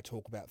theatre, when I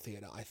talk about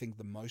theatre, I think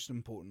the most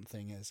important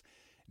thing is,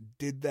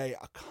 did they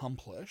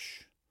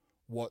accomplish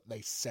what they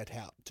set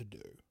out to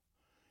do?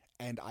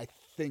 And I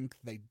think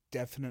they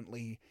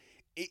definitely,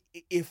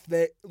 if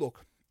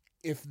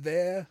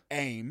their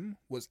aim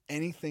was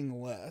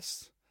anything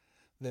less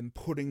than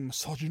putting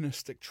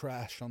misogynistic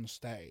trash on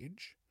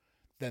stage,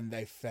 then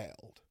they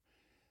failed.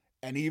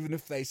 And even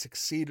if they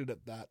succeeded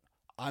at that,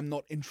 I'm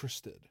not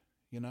interested,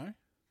 you know?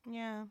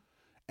 Yeah.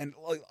 And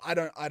like, I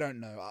don't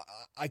know.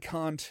 I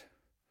can't.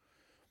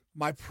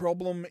 My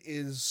problem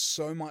is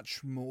so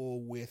much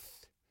more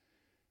with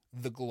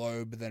the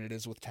Globe than it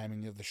is with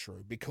Taming of the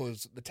Shrew,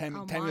 because the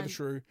Taming of the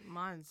Shrew.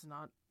 Mine's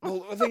not.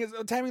 Well, the thing is,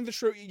 Taming of the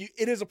Shrew,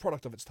 it is a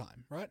product of its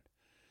time, right?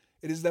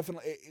 It is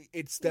definitely.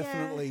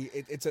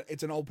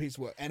 It's an old piece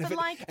of work, and if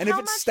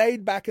it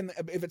stayed back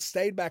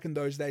in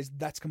those days,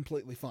 that's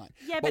completely fine.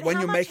 Yeah, but when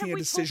you're making a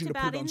decision to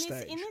put it on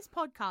stage, in this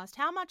podcast,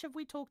 how much have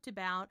we talked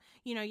about?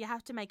 You know, you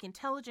have to make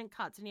intelligent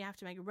cuts, and you have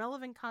to make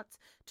relevant cuts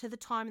to the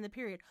time and the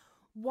period.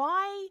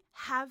 Why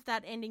have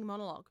that ending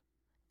monologue?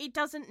 It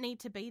doesn't need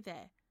to be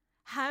there.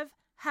 Have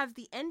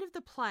the end of the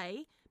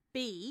play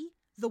be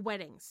the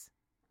weddings.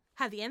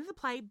 Have the end of the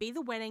play be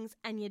the weddings,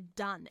 and you're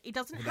done. It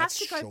doesn't have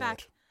to go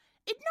back.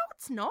 No,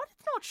 it's not.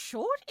 It's not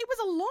short. It was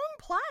a long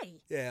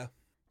play. Yeah.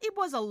 It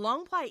was a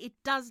long play. It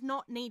does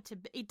not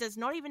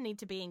even need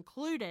to be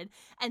included.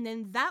 And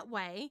then that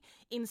way,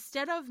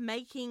 instead of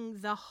making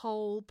the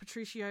whole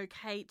Petruchio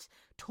Kate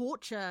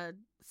torture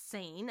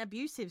scene,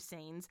 abusive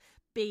scenes,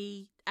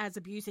 be as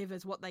abusive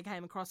as what they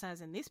came across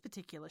as in this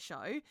particular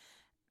show,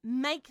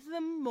 make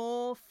them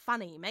more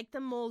funny, make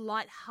them more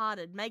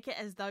lighthearted, make it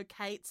as though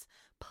Kate's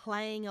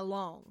playing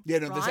along. Yeah,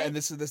 no, right?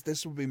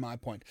 this would be my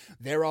point.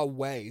 There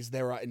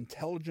are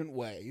intelligent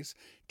ways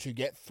to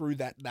get through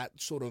that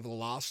sort of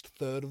last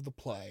third of the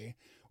play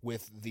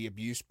with the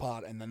abuse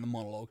part and then the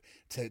monologue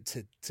to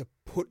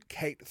put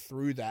Kate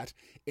through that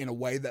in a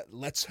way that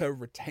lets her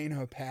retain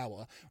her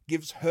power,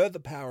 gives her the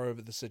power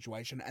over the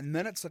situation, and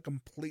then it's a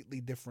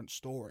completely different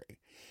story.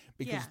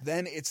 Because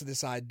then it's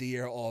this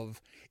idea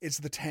of, it's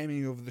the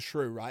taming of the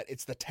shrew, right?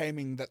 It's the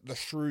taming that the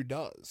shrew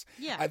does.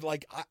 Yeah.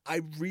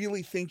 I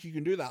really think you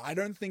can do that. I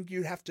don't think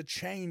you have to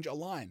change a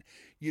line.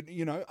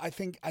 You know, I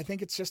think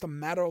it's just a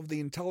matter of the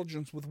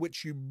intelligence with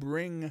which you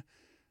bring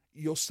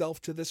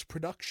yourself to this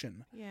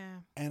production. Yeah.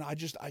 And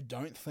I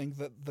don't think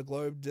that the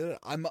Globe did it.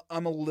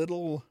 I'm a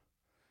little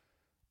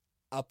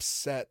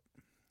upset,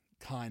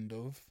 kind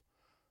of,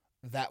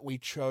 that we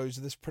chose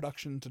this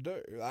production to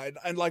do.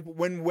 And like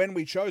when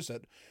we chose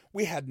it,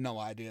 we had no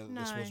idea that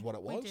this was what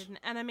it was. We didn't.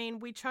 And I mean,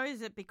 we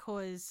chose it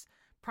because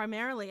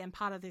primarily, and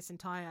part of the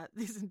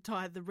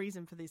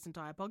reason for this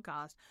entire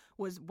podcast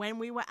was when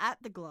we were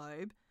at the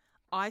Globe,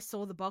 I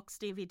saw the box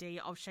DVD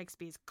of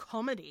Shakespeare's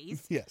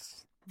comedies.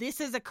 Yes. This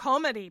is a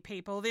comedy,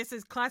 people. This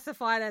is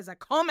classified as a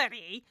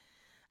comedy.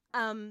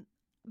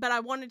 But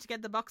I wanted to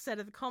get the box set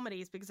of the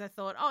comedies because I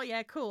thought, oh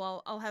yeah,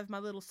 cool. I'll have my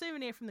little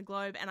souvenir from the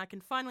Globe, and I can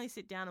finally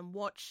sit down and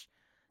watch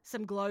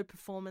some Globe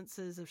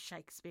performances of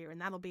Shakespeare, and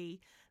that'll be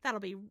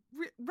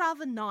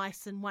rather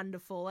nice and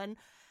wonderful.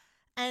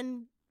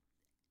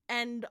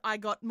 And I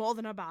got more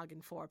than I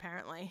bargained for,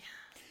 apparently.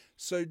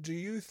 So do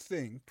you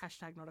think...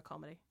 # not a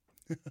comedy.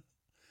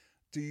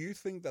 Do you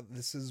think that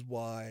this is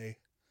why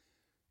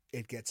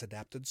it gets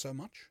adapted so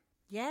much?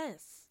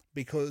 Yes.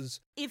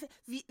 Because if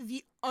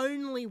the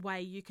only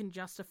way you can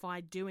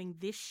justify doing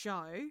this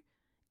show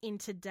in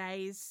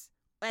today's...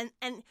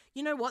 And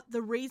you know what?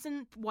 The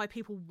reason why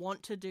people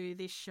want to do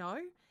this show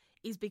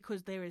is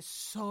because there is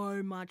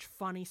so much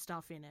funny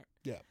stuff in it.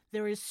 Yeah.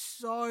 There is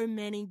so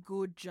many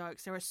good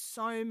jokes. There are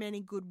so many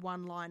good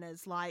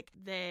one-liners. Like,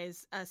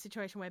 there's a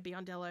situation where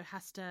Biondello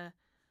has to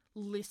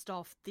list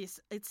off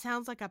this... It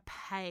sounds like a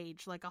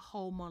page, like a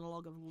whole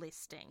monologue of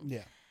listing.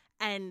 Yeah.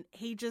 And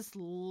he just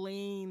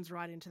leans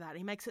right into that.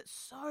 He makes it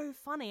so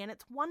funny, and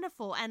it's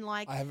wonderful. And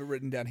like, I have it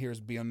written down here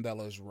as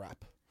Biondello's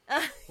rap.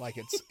 Like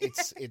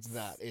it's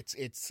that.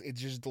 It's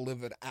just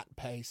delivered at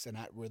pace and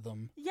at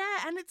rhythm.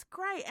 Yeah, and it's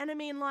great. And I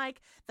mean,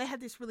 like, they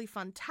had this really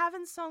fun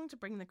tavern song to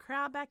bring the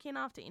crowd back in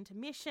after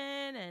intermission,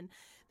 and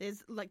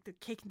there's like the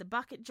kick in the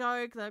bucket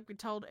joke that we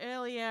told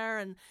earlier,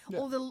 and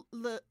all the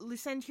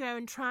Lucentio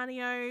and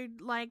Tranio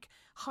like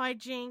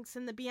hijinks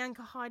and the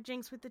Bianca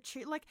hijinks with the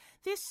like,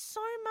 there's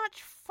so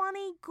much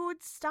funny,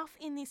 good stuff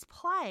in this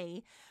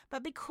play,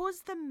 but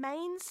because the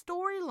main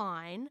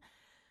storyline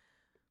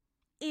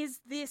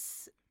is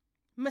this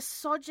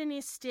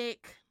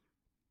misogynistic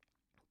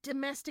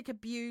domestic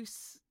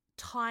abuse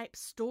type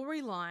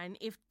storyline,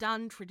 if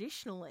done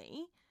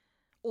traditionally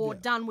or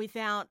done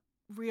without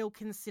real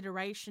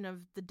consideration of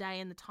the day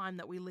and the time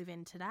that we live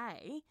in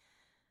today,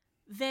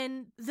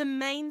 then the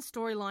main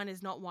storyline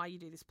is not why you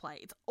do this play.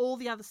 It's all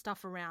the other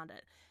stuff around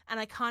it. And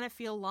I kind of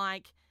feel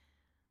like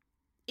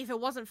if it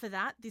wasn't for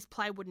that, this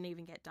play wouldn't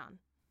even get done.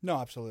 No,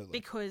 absolutely.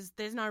 Because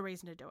there's no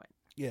reason to do it.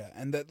 Yeah,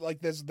 and that, like,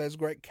 there's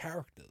great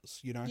characters,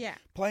 you know? Yeah.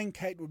 Playing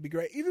Kate would be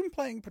great. Even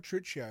playing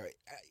Petruchio,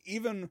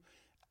 even,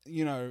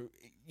 you know,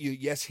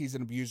 yes, he's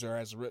an abuser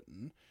as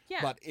written,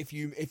 but if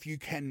you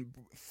can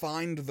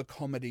find the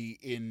comedy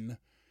in,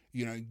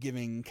 you know,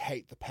 giving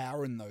Kate the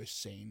power in those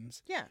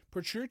scenes,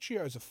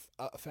 Petruchio is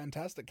a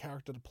fantastic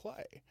character to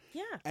play.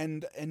 Yeah.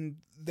 And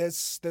there's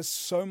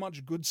so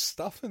much good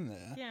stuff in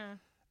there. Yeah.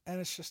 And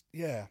it's just,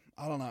 I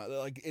don't know.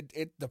 Like,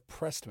 it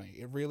depressed me.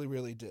 It really,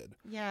 really did.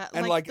 Yeah,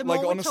 and the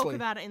more honestly, we talk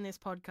about it in this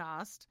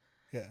podcast,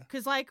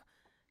 because like,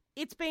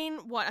 it's been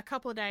a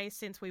couple of days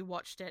since we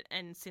watched it,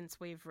 and since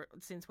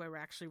we're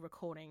actually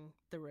recording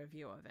the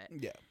review of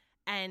it. Yeah,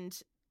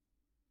 and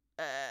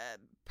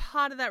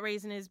part of that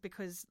reason is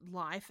because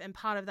life, and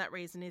part of that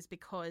reason is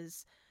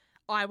because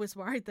I was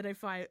worried that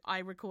if I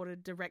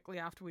recorded directly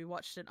after we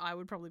watched it, I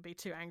would probably be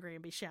too angry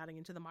and be shouting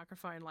into the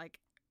microphone like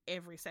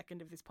every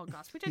second of this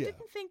podcast, which I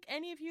didn't think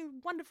any of you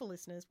wonderful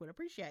listeners would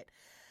appreciate.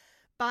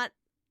 But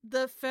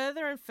the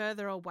further and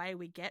further away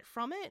we get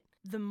from it,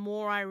 the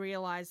more I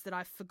realized that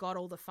I forgot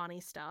all the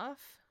funny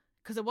stuff.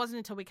 Because it wasn't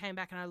until we came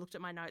back and I looked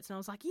at my notes and I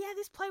was like, yeah,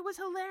 this play was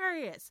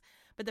hilarious.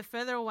 But the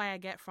further away I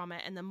get from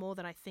it and the more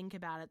that I think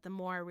about it, the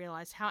more I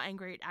realize how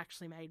angry it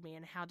actually made me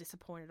and how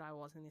disappointed I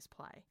was in this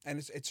play. And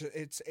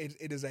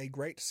it is a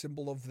great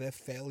symbol of their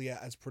failure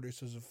as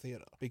producers of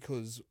theatre,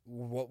 because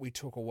what we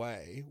took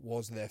away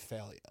was their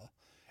failure.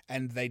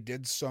 And they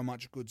did so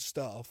much good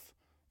stuff,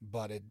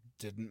 but it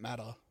didn't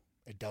matter.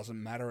 It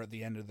doesn't matter at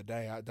the end of the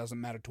day. It doesn't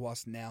matter to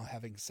us now,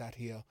 having sat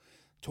here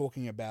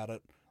talking about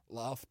it,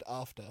 laughed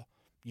after.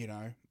 You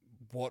know,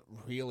 what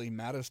really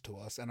matters to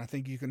us. And I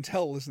think you can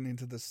tell listening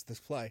to this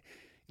play.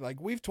 Like,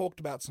 we've talked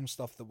about some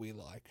stuff that we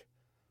like,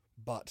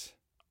 but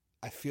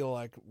I feel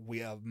like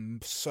we are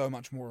so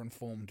much more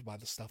informed by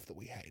the stuff that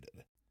we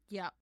hated.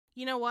 Yeah.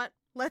 You know what?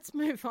 Let's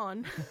move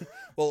on.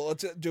 Well,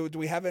 do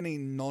we have any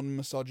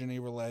non-misogyny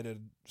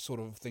related sort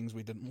of things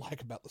we didn't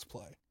like about this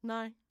play?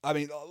 No. I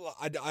mean,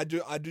 I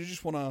do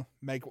just want to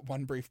make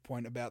one brief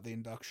point about the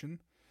induction.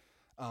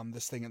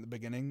 this thing at the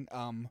beginning.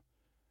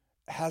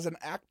 Has an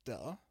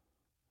actor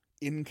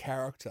in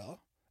character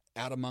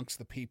out amongst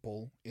the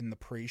people in the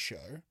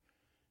pre-show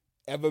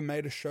ever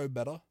made a show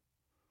better?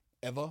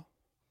 Ever?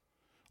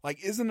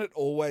 Like, isn't it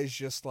always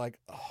just like,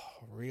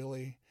 oh,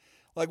 really?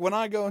 Like, when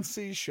I go and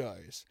see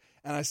shows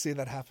and I see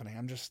that happening,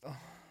 I'm just, oh.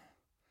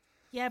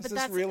 Yeah, but Does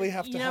this that's really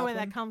have to you know where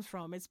happen? that comes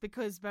from. It's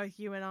because both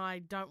you and I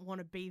don't want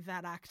to be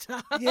that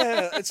actor.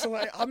 Yeah, it's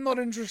like, I'm not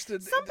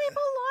interested. Some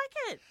people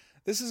like it.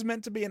 This is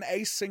meant to be an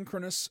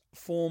asynchronous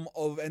form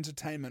of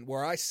entertainment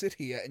where I sit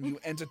here and you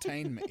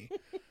entertain me.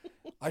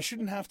 I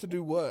shouldn't have to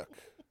do work.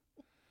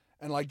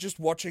 And like just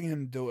watching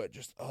him do it,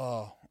 just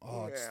no,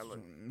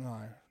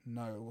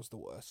 it was the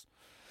worst.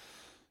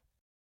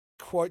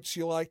 Quotes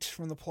you liked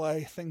from the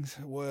play, things,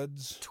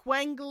 words.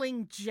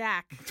 Twangling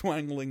Jack.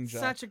 Twangling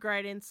Jack. Such a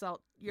great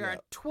insult. You're Yeah. a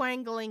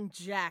twangling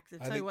Jack. I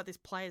tell think- you what, this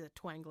play is a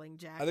twangling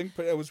Jack. I think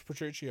it was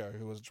Petruccio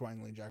who was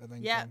Twangling Jack. I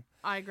think. Yeah,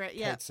 I agree.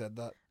 Yeah. Kate said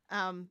that.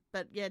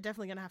 But yeah,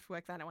 definitely gonna have to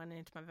work that one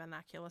into my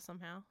vernacular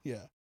somehow.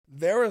 Yeah.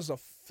 There is a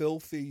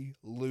filthy,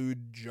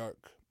 lewd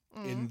joke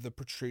in the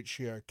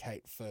Petruccio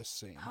Kate first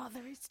scene. Oh,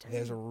 there is too.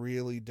 There's a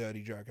really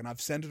dirty joke, and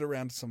I've sent it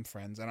around to some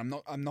friends, and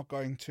I'm not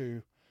going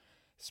to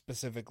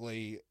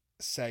specifically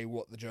say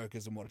what the joke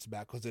is and what it's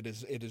about because it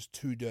is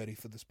too dirty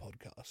for this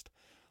podcast.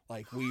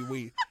 Like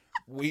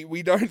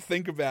we don't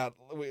think about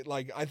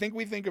I think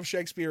we think of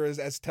Shakespeare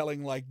as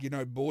telling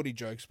bawdy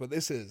jokes, but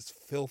this is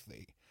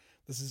filthy.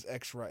 This is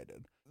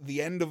X-rated.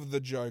 The end of the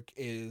joke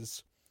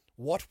is,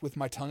 "What, with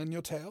my tongue in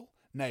your tail?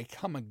 Nay,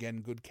 come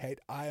again, good Kate.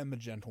 I am a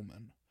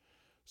gentleman."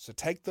 So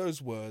take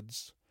those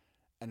words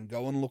and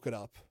go and look it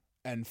up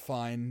and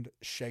find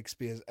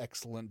Shakespeare's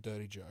excellent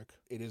dirty joke.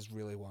 It is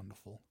really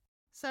wonderful.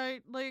 So,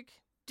 Luke,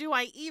 do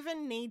I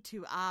even need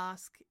to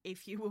ask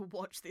if you will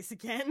watch this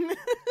again?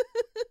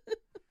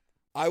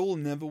 I will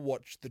never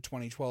watch the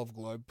 2012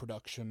 Globe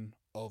production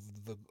of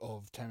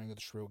Taming of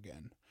the Shrew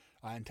again.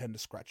 I intend to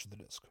scratch the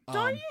disc.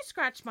 Don't you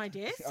scratch my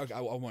disc?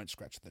 I won't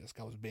scratch the disc.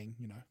 I was being,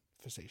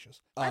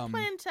 facetious. I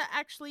plan to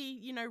actually,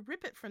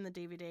 rip it from the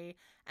DVD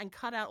and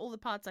cut out all the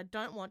parts I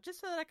don't want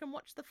just so that I can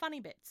watch the funny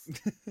bits.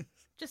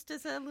 Just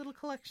as a little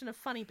collection of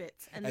funny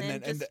bits. And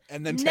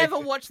then never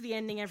watch the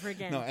ending ever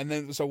again. No, and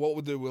then, so what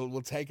we'll do,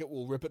 we'll take it,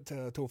 we'll rip it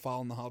to a file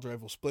on the hard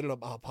drive, we'll split it up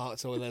apart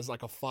so there's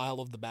like a file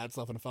of the bad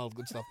stuff and a file of the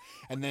good stuff.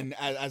 And then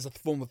as a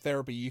form of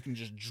therapy, you can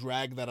just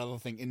drag that other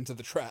thing into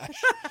the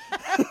trash.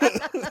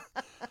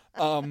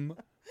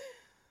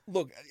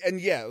 Look, and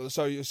yeah,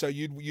 so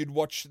you'd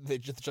watch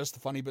just the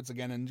funny bits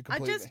again and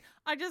completely.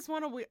 I just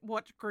want to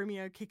watch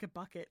Grumio kick a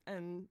bucket,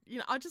 and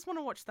I just want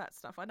to watch that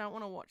stuff. I don't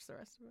want to watch the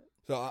rest of it.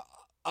 So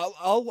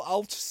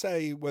I'll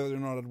say whether or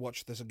not I'd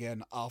watch this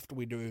again after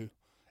we do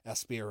our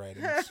spear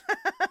ratings.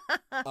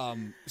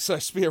 So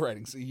spear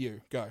ratings,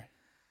 you go.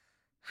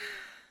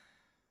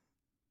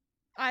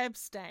 I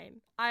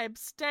abstain. I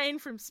abstain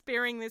from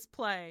spearing this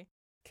play.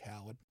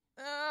 Coward.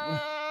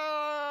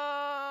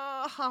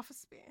 Half a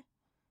spear.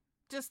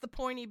 Just the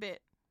pointy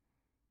bit.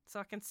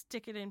 So I can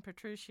stick it in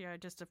Petruccio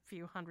just a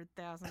few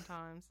 100,000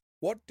 times.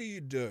 What do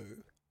you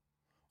do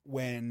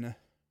when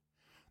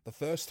the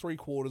first 3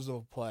 quarters of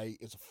a play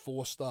is a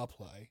 4-star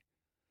play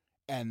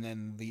and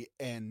then the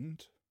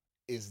end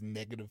is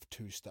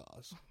 -2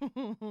 stars?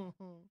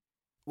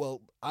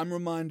 Well, I'm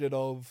reminded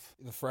of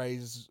the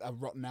phrase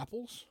rotten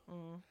apples,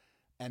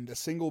 and a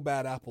single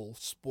bad apple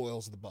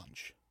spoils the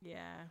bunch.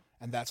 Yeah.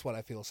 And that's what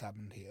I feel has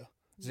happened here.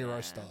 0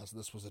 Yeah. stars.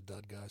 This was a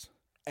dud, guys.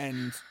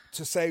 And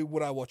to say,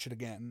 would I watch it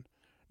again?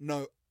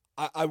 No,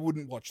 I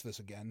wouldn't watch this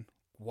again.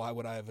 Why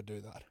would I ever do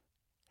that?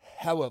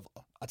 However,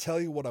 I'll tell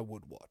you what I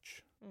would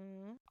watch.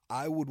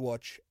 I would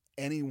watch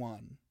any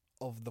one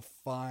of the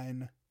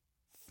fine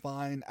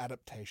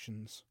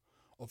adaptations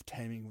of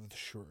Taming of the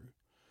Shrew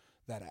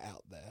that are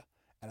out there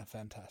and are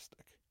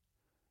fantastic.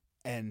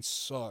 And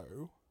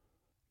so,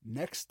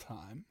 next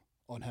time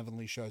on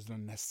Heavenly Shows and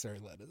Unnecessary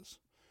Letters,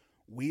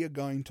 we are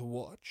going to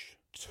watch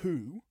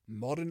 2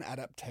 modern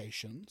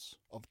adaptations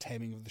of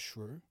Taming of the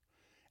Shrew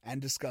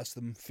and discuss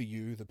them for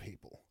you, the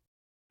people.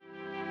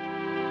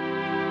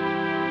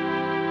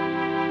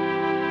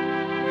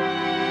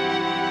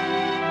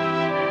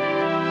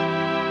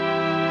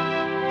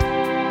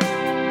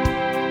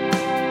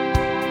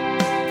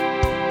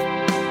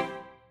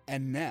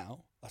 And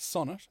now, a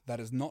sonnet that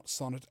is not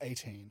Sonnet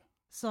 18.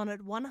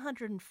 Sonnet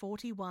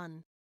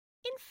 141.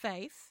 In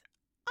faith,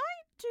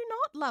 I do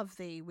not love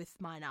thee with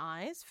mine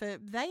eyes, for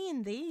they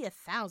in thee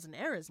 1,000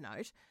 errors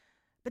note.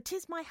 But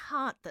 'tis my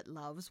heart that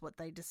loves what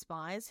they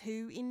despise,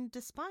 who, in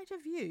despite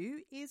of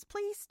you, is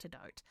pleased to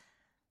dote.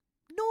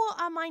 Nor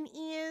are mine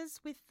ears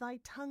with thy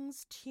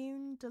tongue's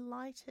tune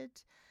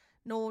delighted,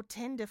 nor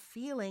tender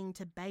feeling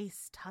to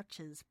base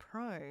touches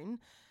prone,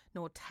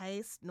 nor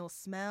taste, nor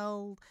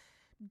smell,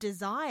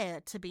 desire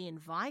to be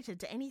invited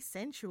to any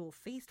sensual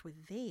feast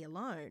with thee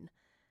alone.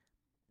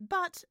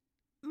 But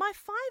my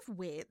 5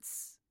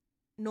 wits,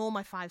 nor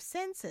my 5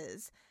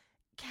 senses,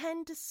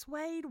 can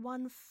dissuade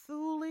one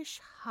foolish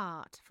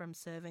heart from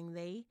serving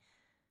thee,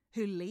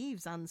 who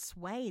leaves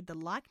unswayed the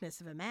likeness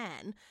of a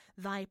man,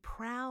 thy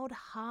proud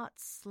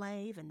heart's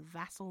slave and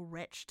vassal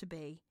wretch to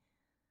be.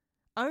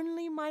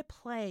 Only my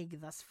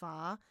plague thus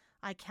far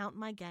I count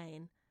my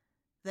gain,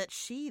 that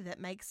she that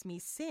makes me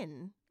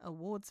sin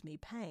awards me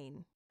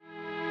pain.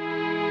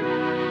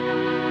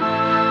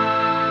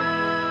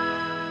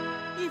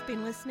 You've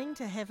been listening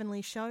to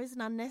Heavenly Shows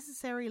and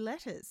Unnecessary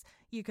Letters.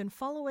 You can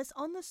follow us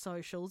on the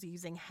socials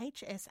using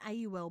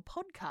HSAUL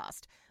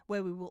Podcast,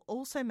 where we will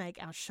also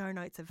make our show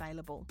notes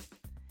available.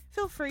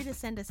 Feel free to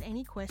send us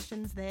any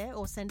questions there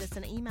or send us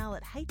an email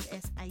at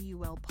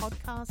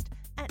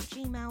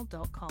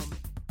hsaulpodcast@gmail.com.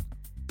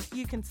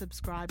 You can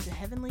subscribe to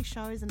Heavenly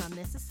Shows and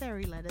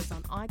Unnecessary Letters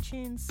on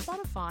iTunes,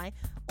 Spotify,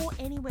 or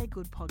anywhere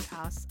good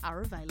podcasts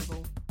are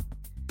available.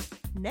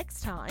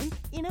 Next time,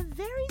 in a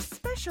very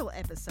special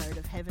episode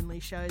of Heavenly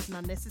Shows and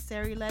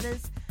Unnecessary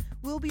Letters,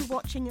 we'll be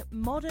watching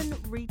modern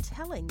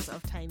retellings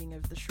of Taming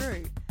of the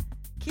Shrew,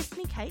 Kiss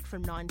Me Kate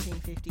from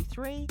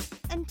 1953,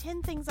 and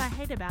 10 Things I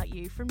Hate About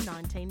You from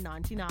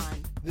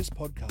 1999. This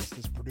podcast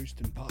is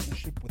produced in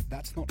partnership with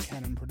That's Not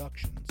Canon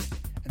Productions,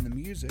 and the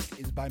music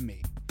is by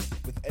me,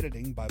 with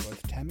editing by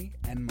both Tammy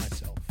and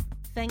myself.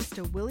 Thanks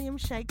to William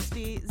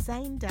Shakespeare,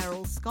 Zane,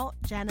 Daryl, Scott,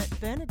 Janet,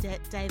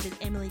 Bernadette, David,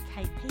 Emily,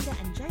 Kate, Peter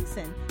and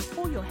Jason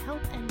for your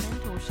help and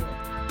mentorship.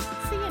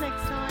 See you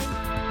next time.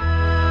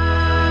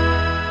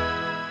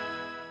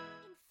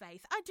 In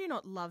faith, I do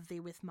not love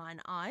thee with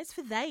mine eyes,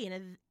 for they in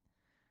a...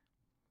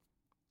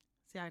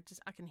 See, I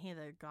can hear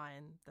the guy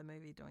in the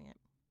movie doing it.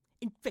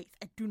 In faith,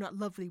 I do not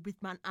love thee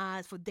with mine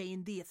eyes, for they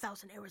in thee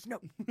 1,000 errors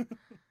no.